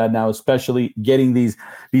girl dad now, especially getting these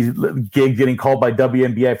gigs getting called by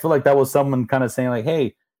WNBA, I feel like that was someone kind of saying like, hey,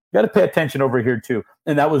 you got to pay attention over here too.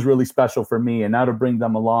 And that was really special for me. And now to bring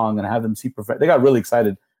them along and have them see they got really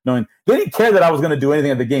excited knowing they didn't care that I was going to do anything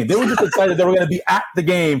at the game. They were just excited they were going to be at the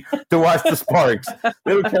game to watch the Sparks. They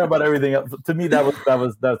don't care about everything else. To me,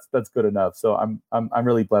 that's good enough. So I'm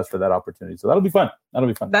really blessed for that opportunity. So that'll be fun.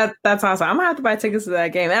 That's awesome. I'm gonna have to buy tickets to that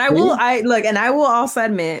game. And I will also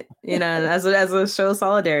admit, as a show of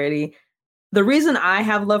solidarity, the reason I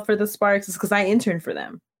have love for the Sparks is because I interned for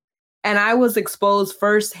them. And I was exposed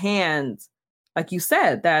firsthand, like you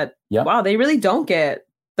said, that wow, they really don't get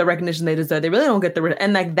the recognition they deserve. They really don't get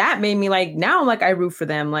and like that made me like, now I'm like, I root for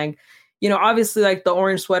them. Like, obviously like the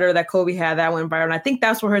orange sweater that Kobe had, that went viral. And I think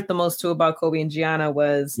that's what hurt the most too about Kobe and Gianna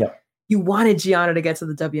was you wanted Gianna to get to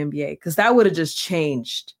the WNBA because that would have just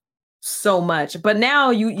changed so much. But now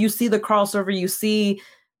you see the crossover, you see,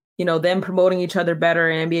 them promoting each other better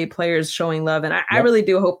and NBA players showing love. And I really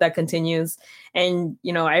do hope that continues. And,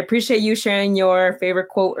 I appreciate you sharing your favorite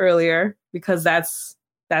quote earlier because that's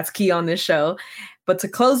key on this show. But to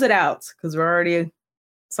close it out, because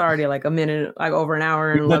it's already like a minute, like over an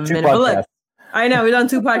hour and 11 minutes. But look, I know we've done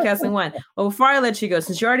 2 podcasts in one. Well, before I let you go,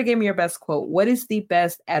 since you already gave me your best quote, what is the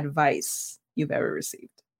best advice you've ever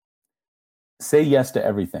received? Say yes to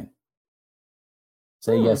everything.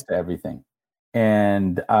 Say yes to everything.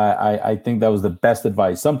 And I think that was the best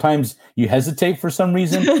advice. Sometimes you hesitate for some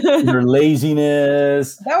reason, your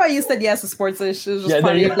laziness. That's why you said yes to sports issues. Just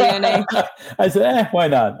part of your DNA. I said, why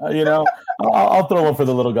not? I'll throw one for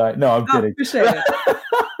the little guy. No, I'm kidding. Appreciate it.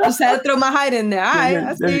 Just had to throw my height in there. All right,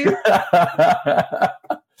 I see you.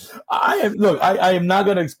 I am not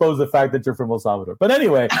going to expose the fact that you're from El Salvador. But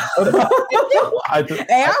anyway. I'm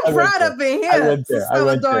proud up in here. I went there.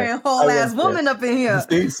 Salvadorian whole ass woman up in here.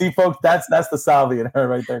 See, folks, that's the Salvi in her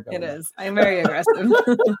right there. It is. I'm very aggressive.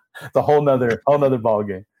 It's a whole nother ball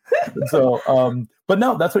game. So, but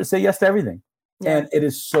no, that's what say yes to everything. Yeah. And it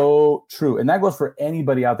is so true. And that goes for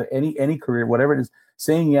anybody out there, any career, whatever it is.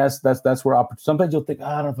 Saying yes, that's where sometimes you'll think,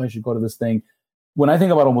 I don't know if I should go to this thing. When I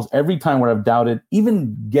think about almost every time where I've doubted,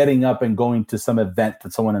 even getting up and going to some event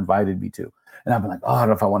that someone invited me to, and I've been like, I don't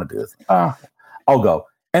know if I want to do this. I'll go.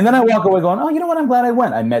 And then I walk away going, you know what? I'm glad I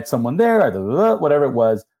went. I met someone there, whatever it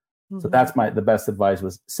was. Mm-hmm. So that's the best advice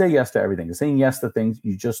was say yes to everything. Saying yes to things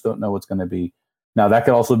you just don't know what's going to be. Now that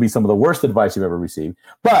could also be some of the worst advice you've ever received,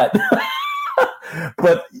 but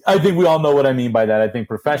but I think we all know what I mean by that. I think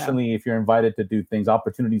professionally, if you're invited to do things,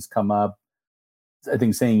 opportunities come up. I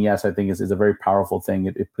think saying yes, is a very powerful thing.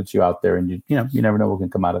 It puts you out there, and you never know what can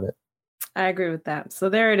come out of it. I agree with that. So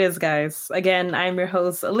there it is, guys. Again, I'm your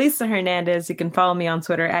host, Elisa Hernandez. You can follow me on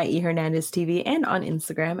Twitter at eHernandezTV and on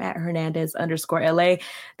Instagram at Hernandez_LA.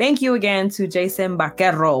 Thank you again to Jason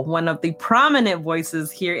Vaquero, one of the prominent voices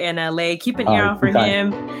here in LA. Keep an ear out for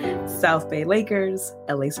him. South Bay Lakers,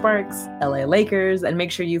 LA Sparks, LA Lakers, and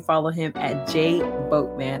make sure you follow him at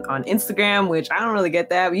JBoatman on Instagram, which I don't really get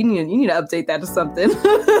that. But you need to update that to something.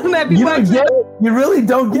 You really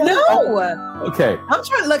don't get it? No. Okay. I'm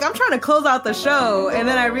trying to close out the show, and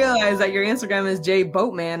then I realized that your Instagram is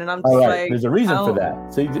JBoatman, and I'm just like, there's a reason for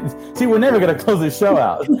that. So see, we're never gonna close this show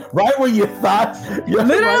out. Right when you thought,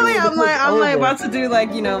 literally, I'm like about to do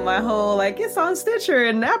my whole it's on Stitcher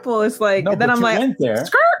and Apple. It's like, and then I'm like, went there,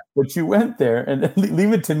 but you went there, and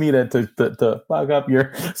leave it to me to fuck up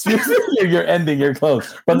your ending, your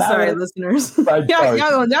close. But I'm sorry, listeners. Y'all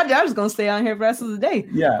just gonna stay on here for the rest of the day.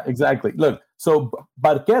 Yeah, exactly. Look, so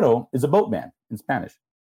barquero is a boatman in Spanish.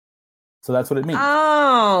 So that's what it means.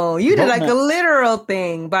 Oh, you did like a literal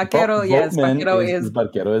thing. Barquero, yes.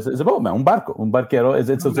 Barquero is a boatman. Un barco. Un barquero is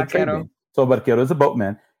a trade name. So barquero is a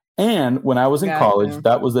boatman. And when I was in college,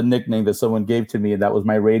 that was a nickname that someone gave to me, and that was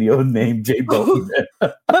my radio name, JBoatman.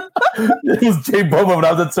 It was Jay Boma when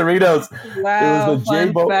I was at Cerritos. Wow, it was the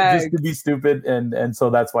Jay Boma just to be stupid, and so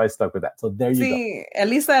that's why I stuck with that. So there you go.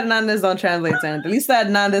 Elisa Hernandez don't translate to anything. Elisa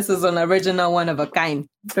Hernandez is an original one of a kind.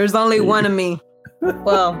 There's only one of me.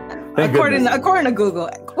 Well, according to Google.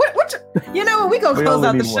 You know what? We gonna close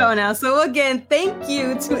out the show now. So again, thank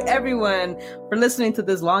you to everyone for listening to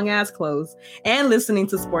this long ass close and listening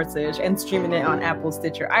to Sports-ish and streaming it on Apple,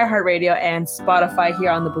 Stitcher, iHeartRadio, and Spotify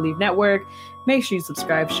here on the Believe Network. Make sure you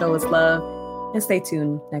subscribe, show us love, and stay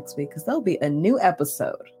tuned next week because there'll be a new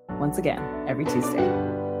episode once again every Tuesday.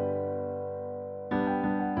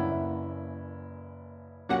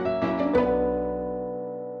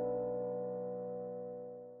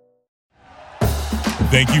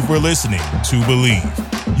 Thank you for listening to Believe.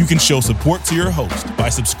 You can show support to your host by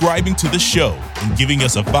subscribing to the show and giving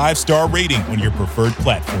us a 5-star rating on your preferred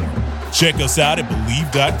platform. Check us out at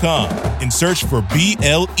Believe.com and search for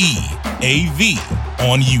BLEAV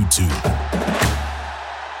on YouTube.